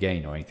monetary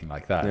gain or anything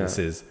like that. This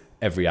is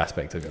every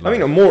aspect of your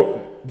life. I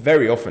mean,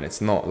 very often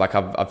it's not. Like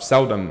I've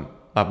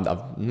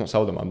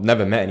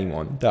never met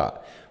anyone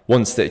that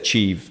wants to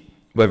achieve,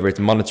 whether it's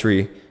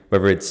monetary,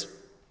 whether it's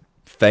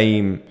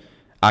fame,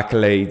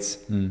 accolades,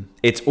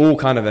 it's all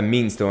kind of a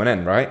means to an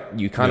end, right?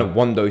 You kind of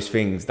want those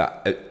things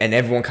that, and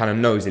everyone kind of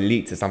knows it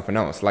leads to something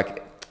else.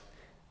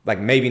 Like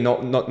maybe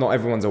not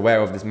everyone's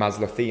aware of this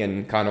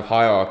Maslowian kind of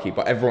hierarchy,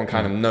 but everyone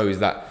kind of knows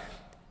that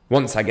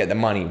once I get the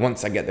money,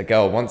 once I get the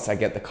girl, once I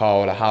get the car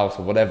or the house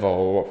or whatever,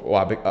 or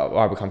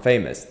I become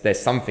famous, there's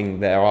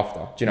something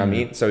thereafter. Do you know what I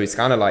mean? So it's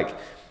kind of like,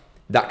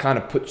 that kind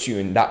of puts you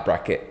in that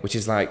bracket, which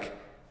is like,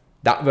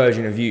 that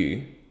version of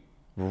you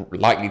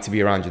likely to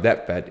be around your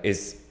deathbed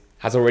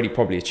has already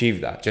probably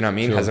achieved that. Do you know what I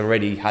mean? Sure. Has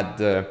already had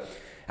the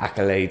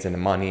accolades and the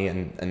money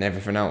and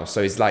everything else.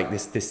 So it's like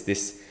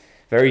this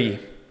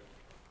very,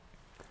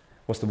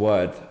 what's the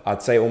word?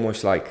 I'd say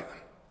almost like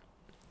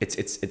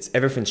it's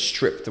everything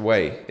stripped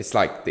away. It's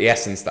like the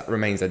essence that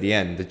remains at the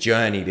end, the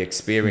journey, the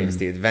experience,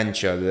 the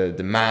adventure,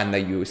 the man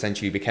that you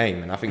essentially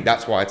became. And I think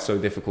that's why it's so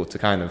difficult to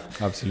kind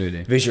of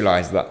absolutely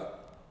visualize that.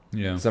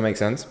 Yeah. Does that make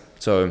sense?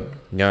 So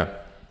yeah.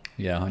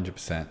 Yeah,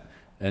 100%.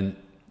 And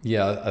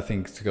yeah, I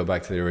think to go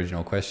back to the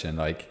original question,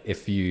 like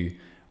if you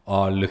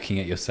are looking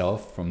at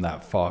yourself from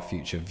that far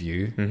future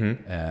view,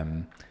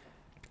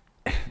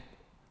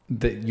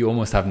 that you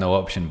almost have no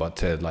option but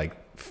to like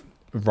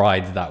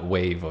ride that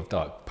wave of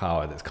dark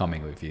power that's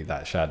coming with you,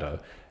 that shadow.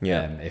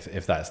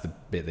 If that's the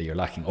bit that you're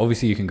lacking.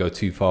 Obviously you can go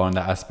too far in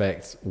that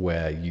aspect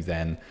where you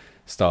then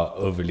start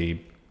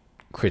overly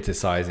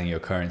criticizing your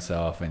current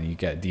self and you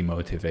get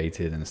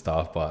demotivated and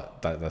stuff,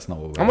 but that's not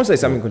what we're... I'm gonna say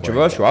something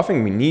controversial. I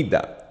think we need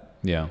that.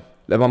 Yeah.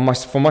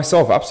 For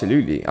myself,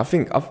 absolutely. I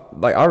think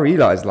I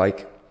realized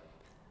like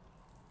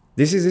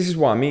this is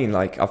what I mean.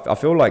 Like I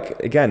feel like,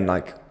 again,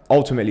 like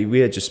ultimately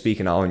we are just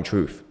speaking our own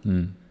truth.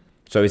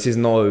 So this is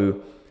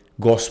no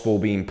gospel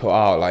being put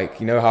out. Like,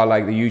 you know how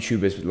like the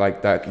YouTubers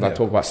like that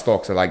talk about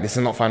stocks are like, this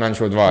is not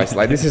financial advice.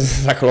 Like this is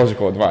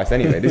psychological advice.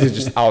 Anyway, this is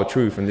just our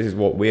truth and this is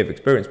what we have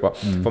experienced. But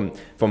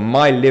from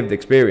my lived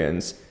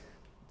experience,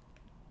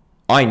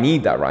 I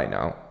need that right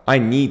now. I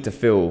need to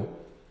feel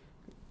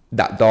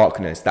that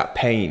darkness, that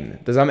pain.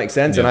 Does that make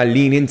sense? And I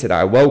lean into that.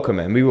 I welcome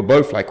it. And we were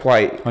both like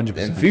quite 100%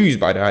 enthused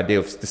by the idea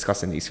of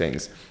discussing these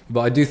things. But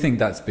I do think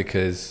that's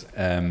because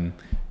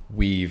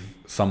we've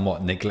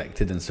somewhat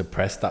neglected and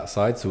suppressed that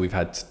side. So we've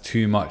had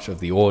too much of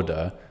the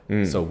order.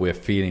 So we're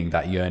feeling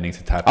that yearning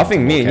to tap into. I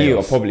think me and chaos. you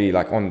are probably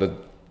like on the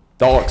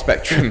dark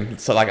spectrum.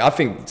 So like I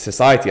think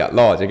society at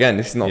large, again,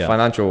 this is not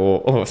financial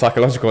or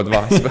psychological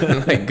advice,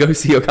 but like go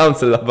see your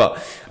counselor.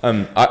 But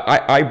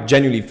I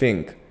genuinely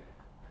think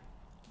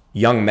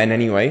young men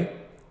anyway,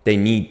 they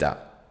need that.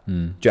 Do you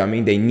know what I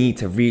mean? They need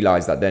to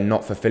realize that they're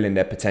not fulfilling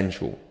their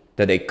potential,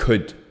 that they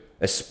could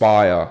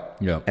aspire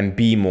and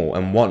be more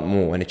and want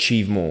more and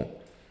achieve more.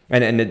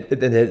 And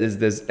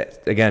there's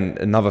again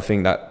another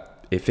thing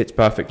that it fits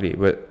perfectly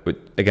with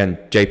again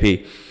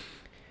JP.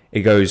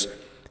 It goes,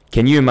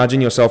 can you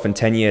imagine yourself in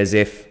 10 years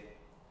if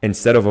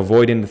instead of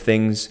avoiding the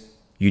things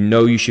you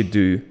know you should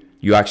do,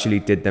 you actually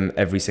did them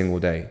every single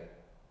day.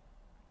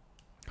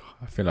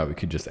 I feel like we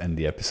could just end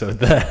the episode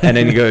there. And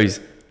then he goes,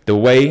 the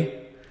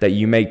way that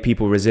you make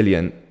people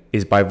resilient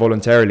is by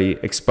voluntarily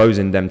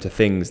exposing them to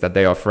things that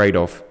they are afraid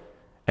of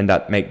and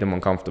that make them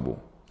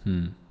uncomfortable.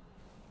 And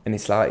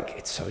it's like,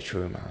 it's so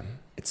true, man.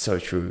 It's so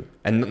true.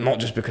 And not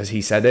just because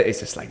he said it, it's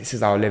just like, this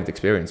is our lived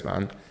experience,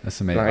 man.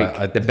 That's amazing.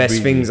 Like, the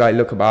best things I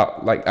look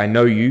about, like, I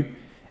know you,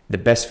 the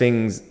best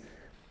things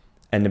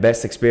and the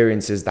best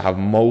experiences that have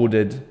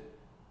molded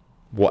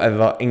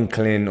whatever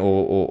inkling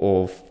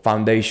or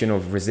foundation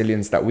of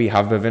resilience that we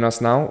have within us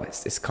now,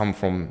 it's come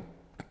from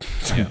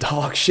some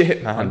dark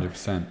shit, man.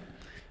 100%.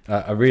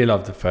 I really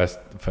love the first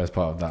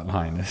part of that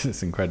line.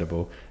 It's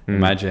incredible.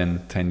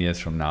 Imagine 10 years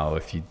from now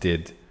if you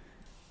did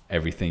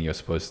everything you're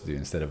supposed to do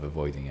instead of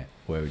avoiding it.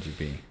 Where would you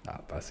be?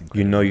 That's incredible.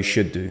 You know you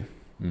should do.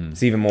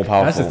 It's even more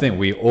powerful. That's the thing.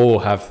 We all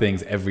have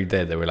things every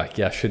day that we're like,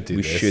 yeah, I should do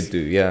this. We should do,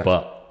 yeah.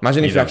 But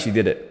imagine if you actually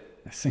did it.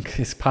 I think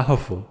it's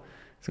powerful.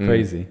 It's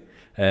crazy.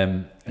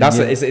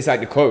 It's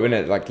like the quote, isn't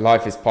it? Like,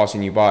 life is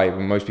passing you by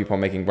when most people are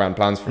making grand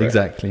plans for it.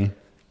 Exactly.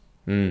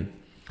 And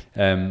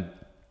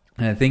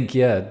I think,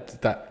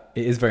 that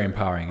it is very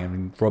empowering. I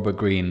mean, Robert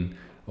Greene,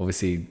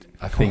 obviously,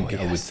 I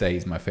would say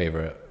he's my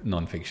favorite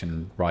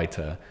nonfiction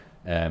writer.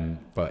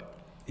 But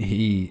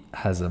he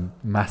has a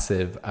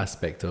massive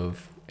aspect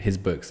of his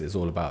books is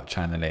all about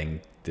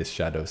channeling this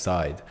shadow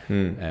side.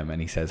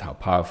 And he says how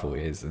powerful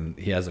it is. And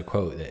he has a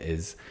quote that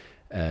is,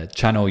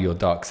 channel your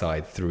dark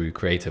side through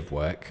creative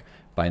work.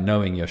 By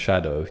knowing your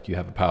shadow, you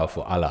have a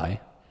powerful ally.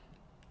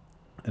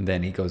 And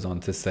then he goes on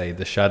to say,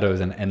 the shadow is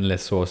an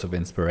endless source of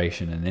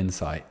inspiration and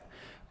insight,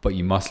 but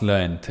you must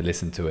learn to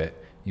listen to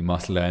it. You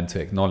must learn to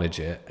acknowledge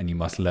it, and you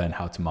must learn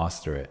how to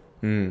master it.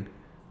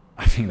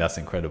 I think that's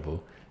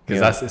incredible,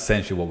 because that's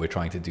essentially what we're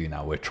trying to do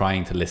now. We're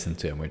trying to listen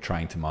to it and we're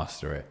trying to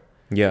master it.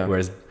 Yeah.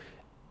 Whereas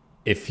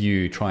if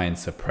you try and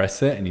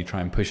suppress it and you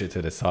try and push it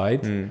to the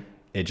side,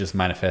 it just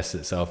manifests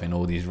itself in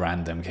all these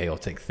random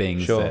chaotic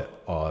things that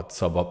are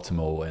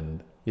suboptimal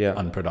and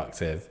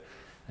unproductive.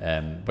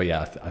 But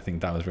I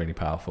think that was really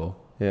powerful.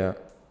 Yeah.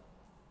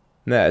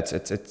 No,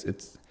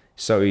 it's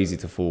so easy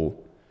to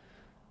fall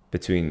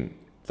between,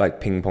 like,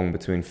 ping pong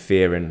between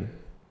fear and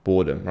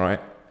boredom, right?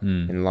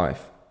 In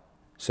life.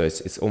 So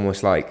it's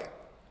almost like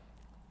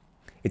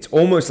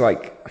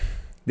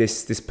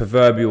this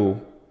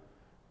proverbial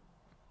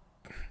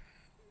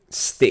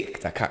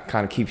stick that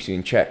kind of keeps you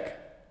in check.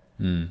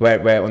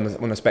 Where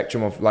on the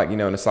spectrum of, like, you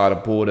know, on the side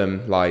of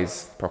boredom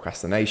lies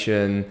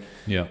procrastination,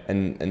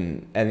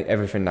 and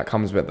everything that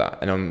comes with that,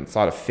 and on the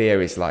side of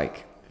fear is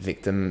like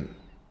victimhood,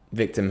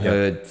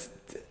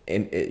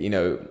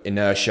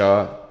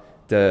 inertia,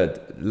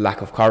 the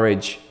lack of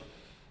courage,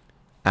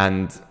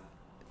 and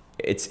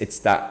it's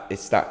that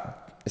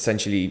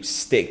essentially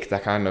stick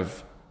that kind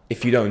of,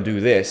 if you don't do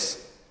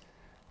this,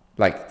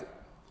 like,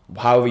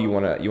 however you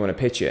wanna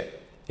pitch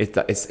it,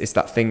 it's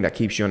that thing that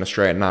keeps you on a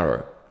straight and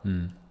narrow.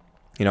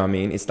 You know what I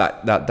mean? It's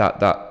that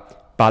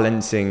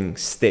balancing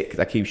stick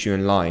that keeps you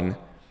in line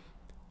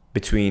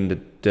between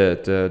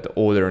the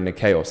order and the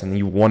chaos, and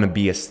you want to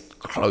be as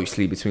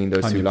closely between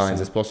those 100%. Two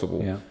lines as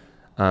possible. Yeah.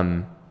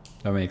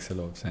 That makes a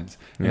lot of sense.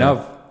 You know,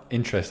 of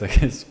interest, I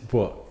guess,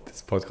 what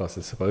this podcast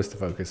is supposed to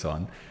focus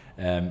on.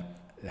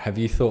 Have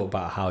you thought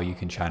about how you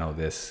can channel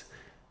this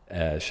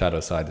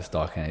shadow side, this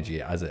dark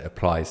energy, as it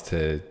applies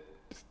to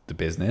the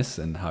business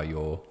and how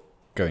you're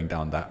going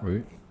down that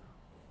route?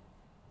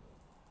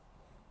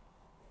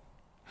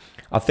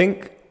 I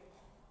think,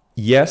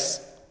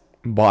 yes,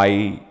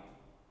 I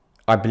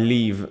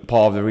believe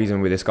part of the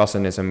reason we're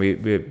discussing this and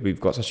we've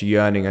got such a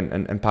yearning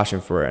and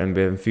passion for it, and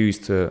we're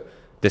infused to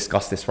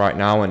discuss this right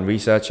now and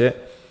research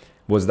it,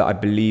 was that I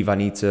believe I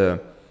need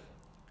to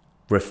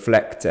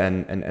reflect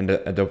and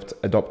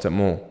adopt it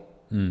more.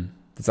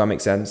 Does that make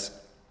sense?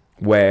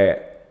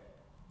 Where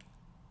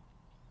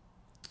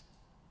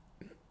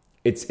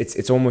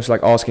it's almost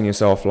like asking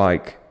yourself,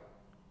 like,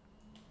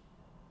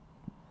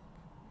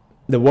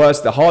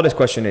 the hardest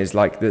question is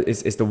like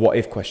is the what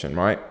if question,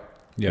 right?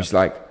 Yeah. It's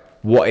like,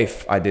 what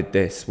if I did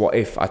this? What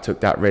if I took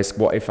that risk?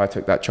 What if I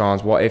took that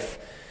chance? What if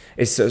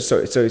it's it's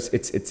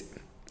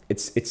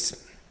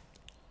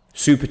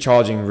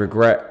supercharging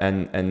regret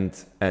and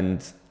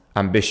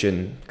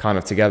ambition kind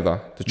of together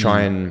to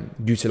try and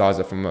utilize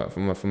it from a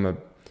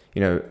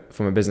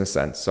business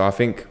sense. So I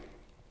think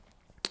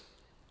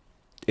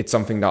it's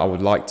something that I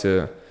would like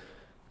to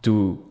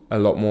do a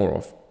lot more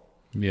of.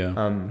 Yeah.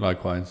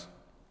 Likewise.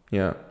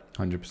 Yeah.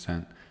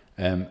 100%.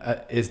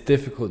 It's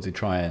difficult to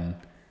try and,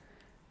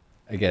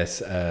 I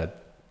guess,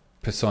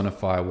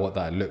 personify what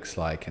that looks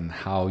like and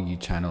how you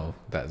channel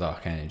that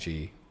dark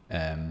energy,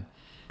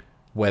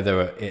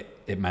 whether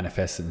it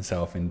manifests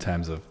itself in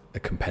terms of a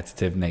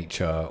competitive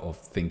nature of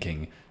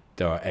thinking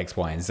there are X,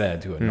 Y, and Z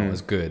who are not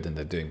as good and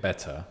they're doing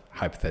better,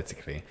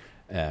 hypothetically,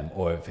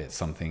 or if it's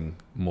something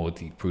more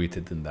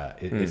deep-rooted than that.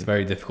 It's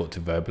very difficult to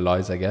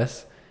verbalize, I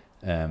guess.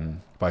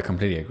 But I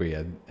completely agree,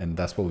 and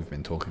that's what we've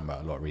been talking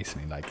about a lot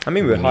recently. Like, I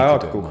mean, we're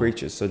hierarchical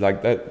creatures, so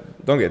like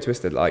that. Don't get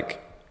twisted.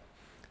 Like,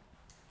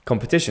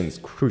 competition's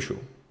crucial.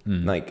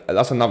 Like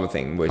that's another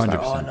thing where it's 100%.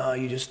 like, oh no,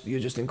 you're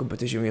just in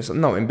competition with yourself.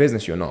 No, in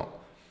business you're not.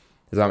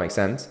 Does that make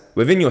sense?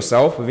 Within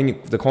yourself,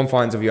 within the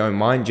confines of your own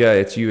mind, yeah,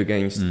 it's you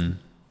against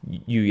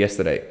you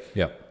yesterday.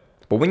 Yeah.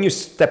 But when you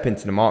step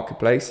into the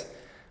marketplace,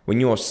 when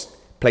you're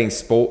playing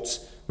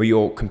sports, where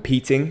you're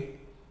competing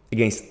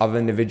against other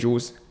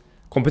individuals,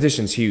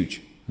 competition's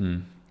huge.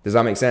 Does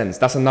that make sense?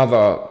 That's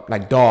another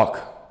like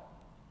dark.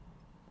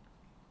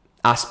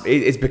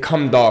 It's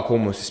become dark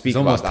almost to speak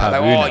about that.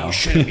 Like, oh, you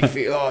shouldn't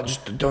be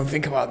just don't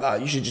think about that.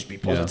 You should just be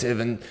positive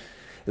and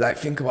like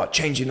think about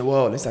changing the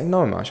world. It's like,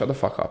 no, man, shut the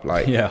fuck up.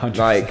 Like, 100%.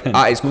 like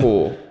at its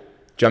core, do you know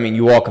what I mean?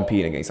 You are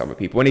competing against other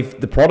people. And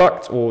if the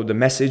product or the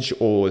message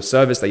or the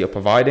service that you're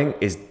providing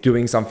is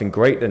doing something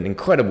great, then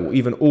incredible,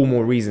 even all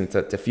more reason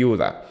to fuel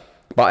that.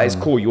 But at its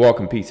core, you are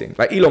competing.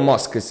 Like Elon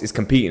Musk is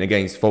competing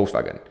against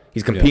Volkswagen.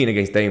 He's competing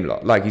against Daimler.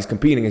 Like he's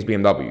competing against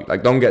BMW.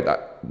 Like don't get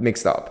that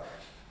mixed up.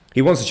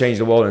 He wants to change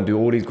the world and do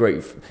all these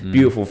great,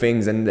 beautiful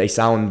things, and they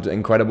sound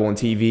incredible on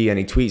TV, and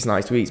he tweets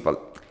nice tweets.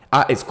 But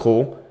at its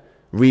core,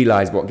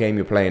 realize what game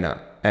you're playing at.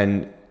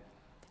 And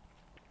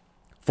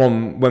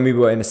from when we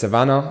were in the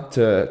savannah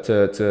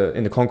to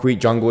in the concrete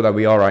jungle that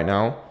we are right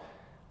now,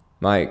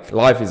 like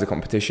life is a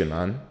competition,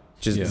 man.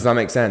 Does that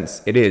make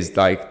sense? It is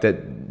like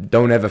that.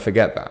 Don't ever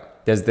forget that.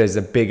 There's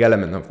a big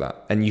element of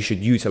that, and you should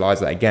utilize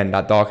that again,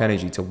 that dark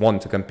energy to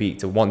want to compete,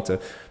 to want to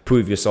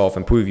prove yourself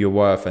and prove your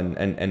worth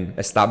and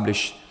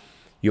establish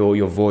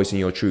your voice and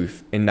your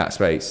truth in that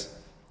space.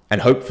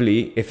 And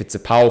hopefully, if it's a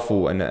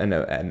powerful and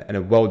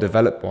a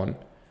well-developed one,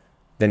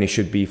 then it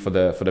should be for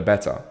the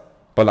better.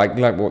 But like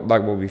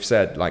what we've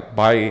said, like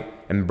by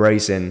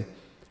embracing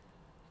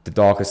the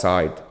darker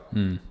side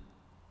and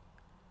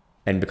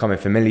becoming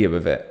familiar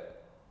with it,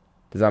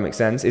 does that make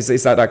sense? It's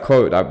like that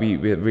quote that we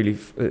really,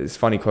 it's a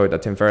funny quote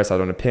that Tim Ferriss had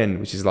on a pin,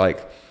 which is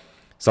like,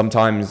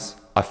 sometimes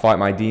I fight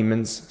my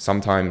demons,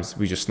 sometimes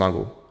we just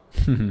snuggle.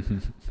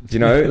 Do you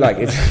know, like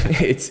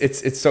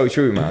it's so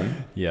true,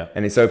 man. Yeah.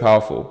 And it's so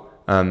powerful.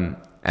 And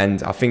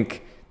I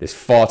think there's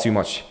far too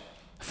much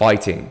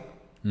fighting,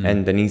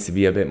 and there needs to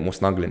be a bit more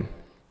snuggling.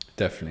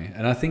 Definitely.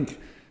 And I think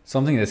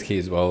something that's key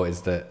as well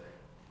is that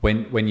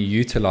when you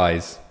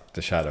utilize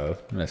the shadow,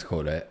 let's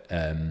call it,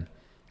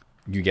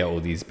 you get all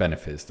these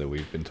benefits that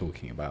we've been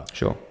talking about.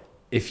 Sure.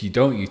 If you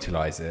don't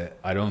utilize it,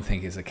 I don't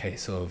think it's a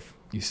case of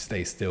you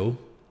stay still.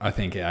 I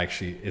think it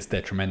actually is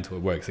detrimental.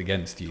 It works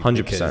against you.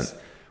 100%.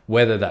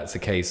 Whether that's a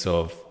case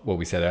of what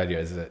we said earlier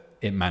is that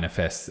it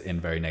manifests in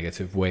very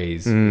negative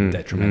ways,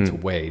 detrimental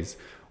ways,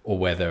 or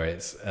whether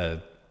it's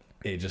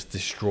it just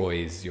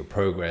destroys your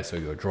progress or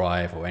your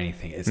drive or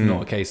anything. It's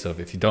not a case of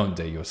if you don't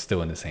do it, you're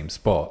still in the same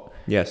spot.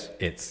 Yes.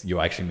 It's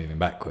you're actually moving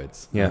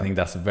backwards. Yeah. I think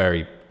that's a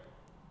very,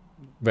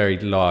 very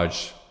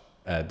large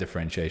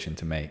differentiation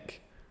to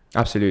make.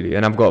 Absolutely.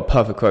 And I've got a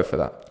perfect quote for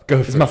that.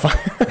 It's my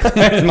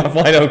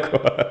final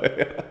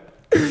quote.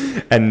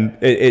 And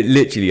it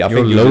literally, I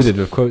think you're loaded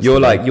with quotes. You're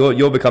like,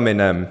 you're becoming,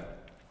 to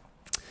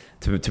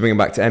bring it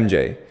back to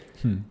MJ,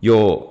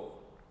 you're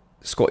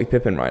Scottie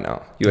Pippen right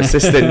now. You're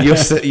assisting,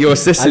 you're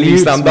assisting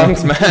these slam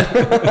dunks,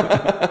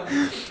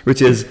 man.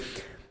 Which is,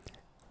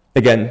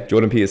 again,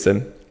 Jordan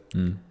Peterson.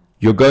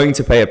 You're going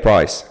to pay a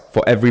price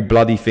for every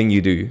bloody thing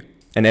you do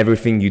and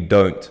everything you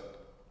don't.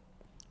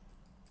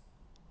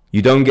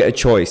 You don't get a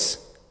choice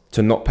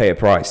to not pay a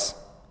price.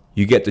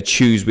 You get to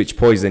choose which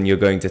poison you're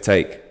going to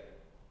take.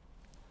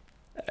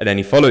 And then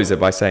he follows it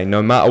by saying,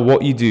 no matter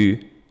what you do,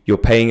 you're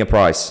paying a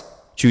price.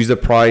 Choose the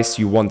price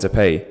you want to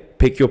pay.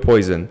 Pick your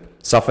poison.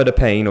 Suffer the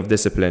pain of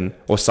discipline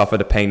or suffer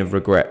the pain of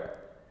regret.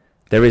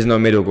 There is no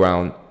middle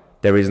ground.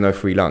 There is no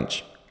free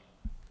lunch.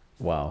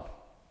 Wow.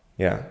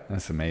 Yeah.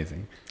 That's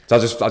amazing. So I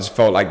just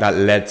felt like that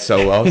led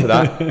so well to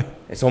that.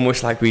 It's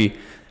almost like we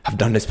have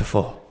done this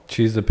before.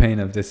 Choose the pain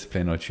of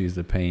discipline or choose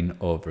the pain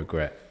of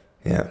regret.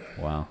 Yeah.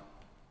 Wow.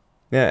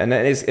 Yeah, and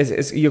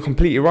it's you're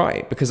completely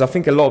right, because I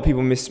think a lot of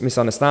people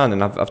misunderstand,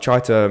 and I've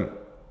tried to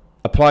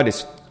apply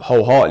this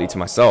wholeheartedly to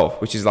myself,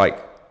 which is like,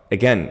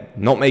 again,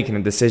 not making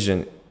a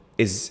decision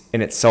is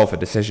in itself a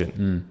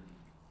decision.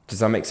 Does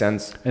that make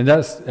sense? And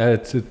that's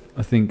to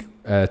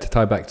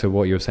tie back to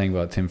what you were saying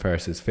about Tim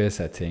Ferriss's fear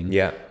setting.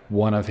 Yeah.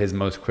 One of his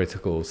most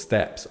critical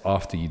steps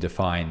after you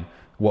define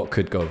what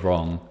could go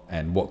wrong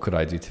and what could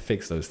I do to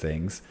fix those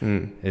things,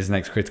 his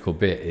next critical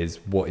bit is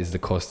what is the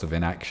cost of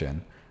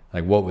inaction?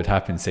 Like what would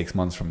happen 6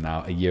 months from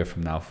now, a year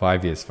from now,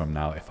 5 years from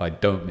now, if I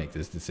don't make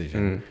this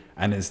decision?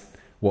 And it's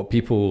what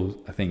people,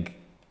 I think,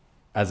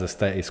 as a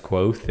status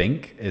quo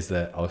think is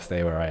that I'll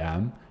stay where I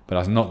am, but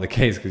that's not the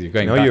case because you're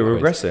going backwards. You're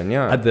regressing,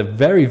 yeah. At the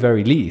very,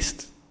 very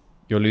least,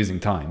 you're losing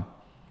time.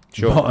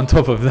 Sure. But on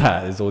top of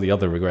that is all the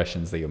other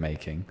regressions that you're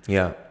making.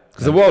 Yeah.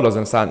 Because the world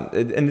doesn't stand,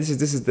 and this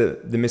is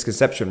the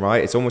misconception,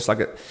 right? It's almost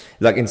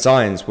like in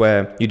science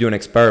where you do an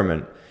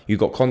experiment, you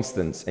got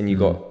constants and you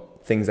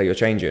got things that you're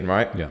changing,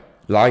 right? Yeah.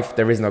 Life,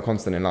 there is no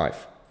constant in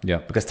life. Yeah.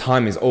 Because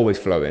time is always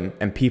flowing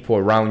and people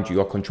around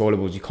you are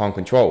controllables you can't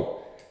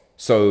control.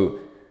 So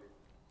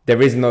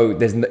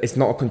it's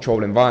not a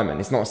controlled environment.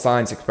 It's not a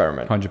science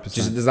experiment. 100%.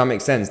 Does that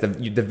make sense?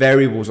 The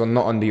variables are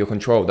not under your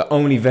control. The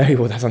only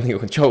variable that's under your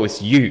control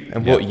is you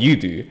and what you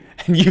do.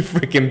 And you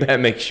freaking better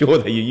make sure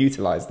that you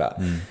utilize that.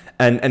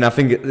 And I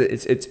think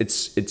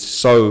it's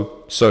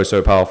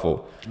so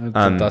powerful.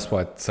 That's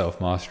why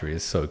self-mastery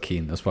is so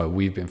keen. That's why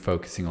we've been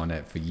focusing on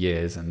it for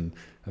years, and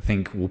I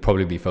think we'll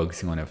probably be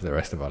focusing on it for the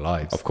rest of our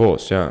lives. Of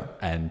course, yeah.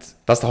 And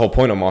that's the whole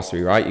point of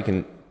mastery, right?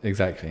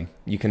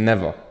 You can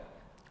never.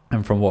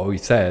 And from what we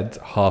said,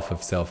 half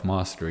of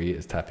self-mastery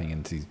is tapping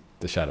into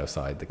the shadow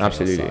side, the chaos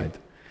side.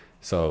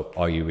 So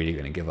are you really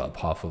going to give up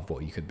half of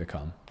what you could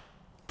become?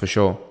 For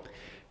sure.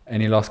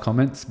 Any last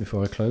comments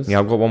before I close? Yeah,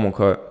 I've got one more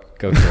quote.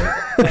 Go for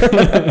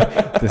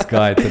it. This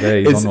guy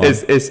today,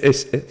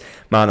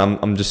 man,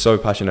 I'm just so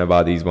passionate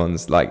about these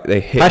ones. Like, they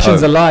hit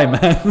Passion's home. a lie,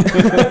 man.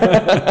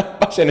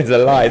 Passion is a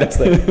lie. That's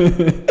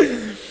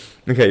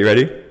okay, you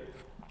ready?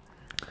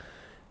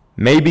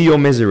 Maybe your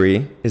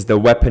misery is the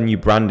weapon you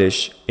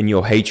brandish in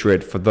your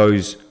hatred for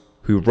those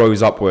who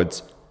rose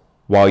upwards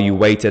while you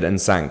waited and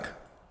sank.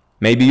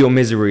 Maybe your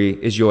misery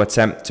is your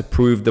attempt to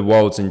prove the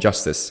world's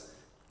injustice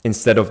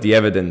instead of the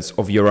evidence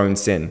of your own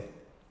sin,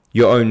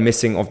 your own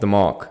missing of the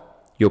mark,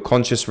 your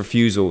conscious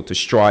refusal to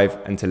strive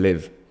and to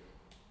live.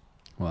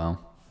 Wow.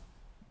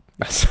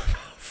 That's so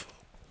powerful.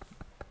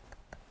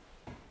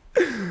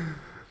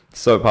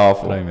 So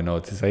powerful. I don't even know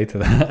what to say to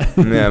that.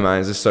 Yeah, man,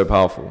 it's just so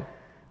powerful.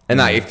 And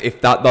like,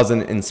 if that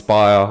doesn't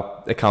inspire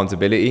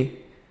accountability,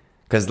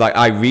 because like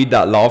I read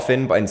that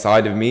laughing, but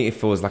inside of me, it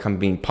feels like I'm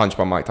being punched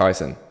by Mike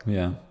Tyson.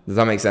 Yeah. Does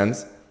that make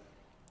sense?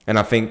 And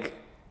I think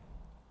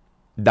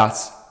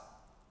that's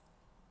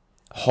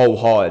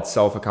wholehearted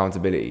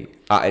self-accountability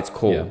at its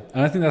core. Yeah.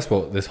 And I think that's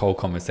what this whole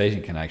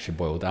conversation can actually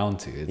boil down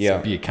to.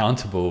 It's be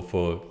accountable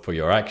for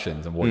your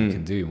actions and what you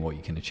can do and what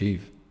you can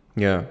achieve.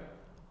 Yeah.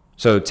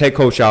 So take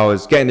cold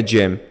showers, get in the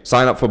gym,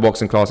 sign up for a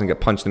boxing class and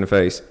get punched in the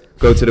face.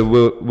 Go to the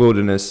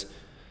wilderness,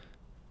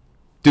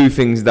 do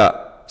things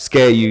that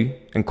scare you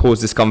and cause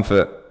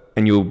discomfort,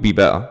 and you'll be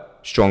better,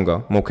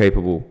 stronger, more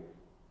capable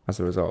as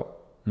a result.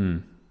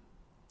 And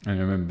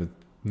remember,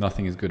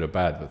 nothing is good or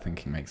bad, but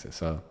thinking makes it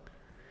so.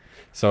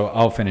 So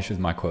I'll finish with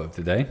my quote of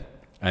the day.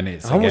 And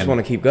it's I almost want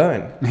to keep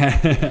going.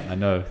 I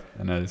know,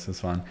 this was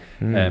fun.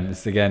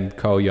 It's again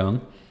Carl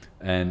Jung,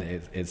 and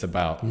it's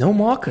about... No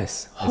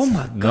Marcus. Oh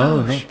my gosh.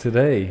 No, not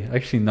today.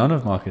 Actually, none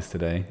of Marcus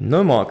today.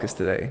 No Marcus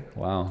today.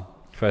 Wow.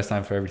 First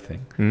time for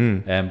everything.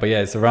 But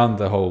yeah, it's around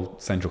the whole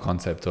central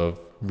concept of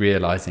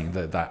realizing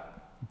that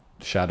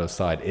shadow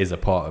side is a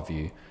part of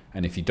you,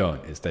 and if you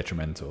don't, it's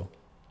detrimental.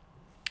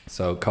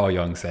 So Carl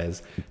Jung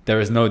says, there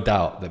is no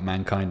doubt that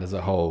mankind as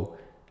a whole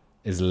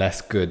is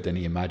less good than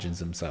he imagines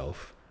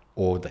himself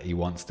or that he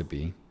wants to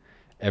be.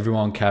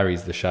 Everyone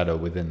carries the shadow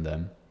within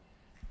them.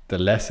 The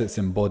less it's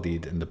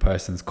embodied in the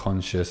person's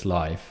conscious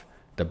life,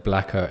 the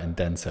blacker and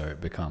denser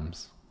it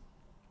becomes.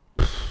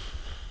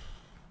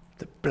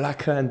 The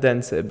blacker and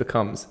denser it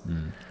becomes.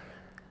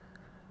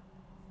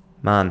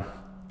 Man.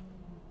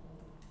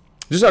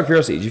 Just out of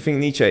curiosity, do you think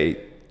Nietzsche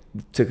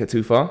took it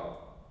too far?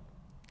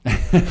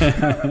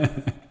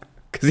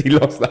 Because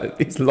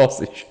he's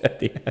lost his shit at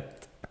the end.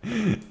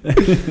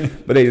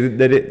 But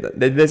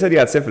they said he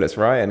had syphilis,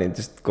 right? And it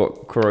just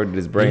got corroded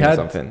his brain or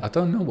something. I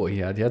don't know what he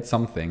had. He had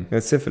something. He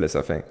had syphilis,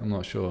 I think. I'm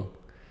not sure.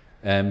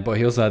 But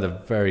he also had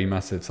a very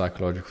massive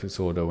psychological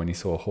disorder when he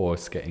saw a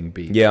horse getting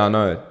beat. Yeah, I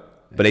know.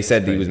 But they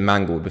said he was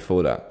mangled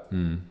before that.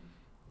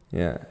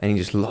 Yeah. And he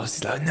just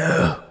lost. He's like,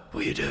 no,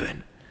 what are you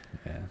doing?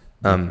 Yeah.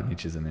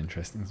 Which is an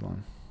interesting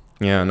one.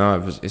 Yeah,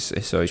 no,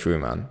 it's so true,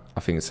 man. I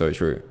think it's so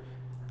true.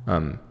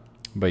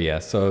 But yeah,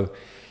 so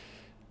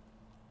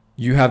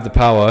you have the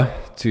power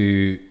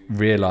to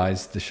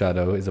realize the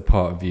shadow is a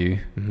part of you,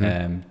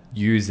 and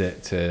use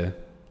it to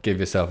give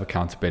yourself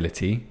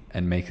accountability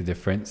and make a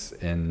difference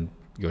in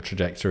your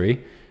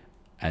trajectory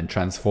and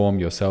transform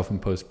your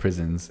self-imposed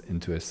prisons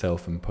into a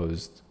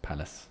self-imposed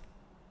palace.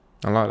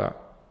 I like that.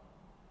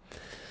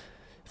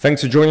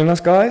 Thanks for joining us,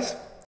 guys.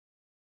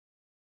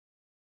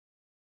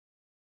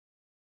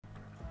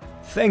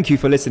 Thank you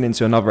for listening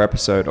to another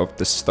episode of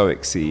The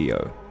Stoic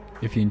CEO.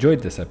 If you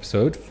enjoyed this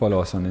episode, follow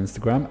us on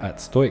Instagram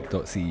at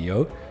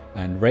stoic.ceo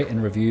and rate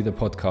and review the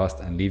podcast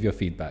and leave your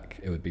feedback.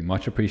 It would be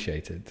much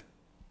appreciated.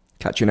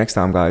 Catch you next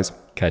time, guys.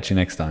 Catch you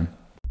next time.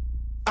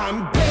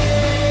 I'm dead.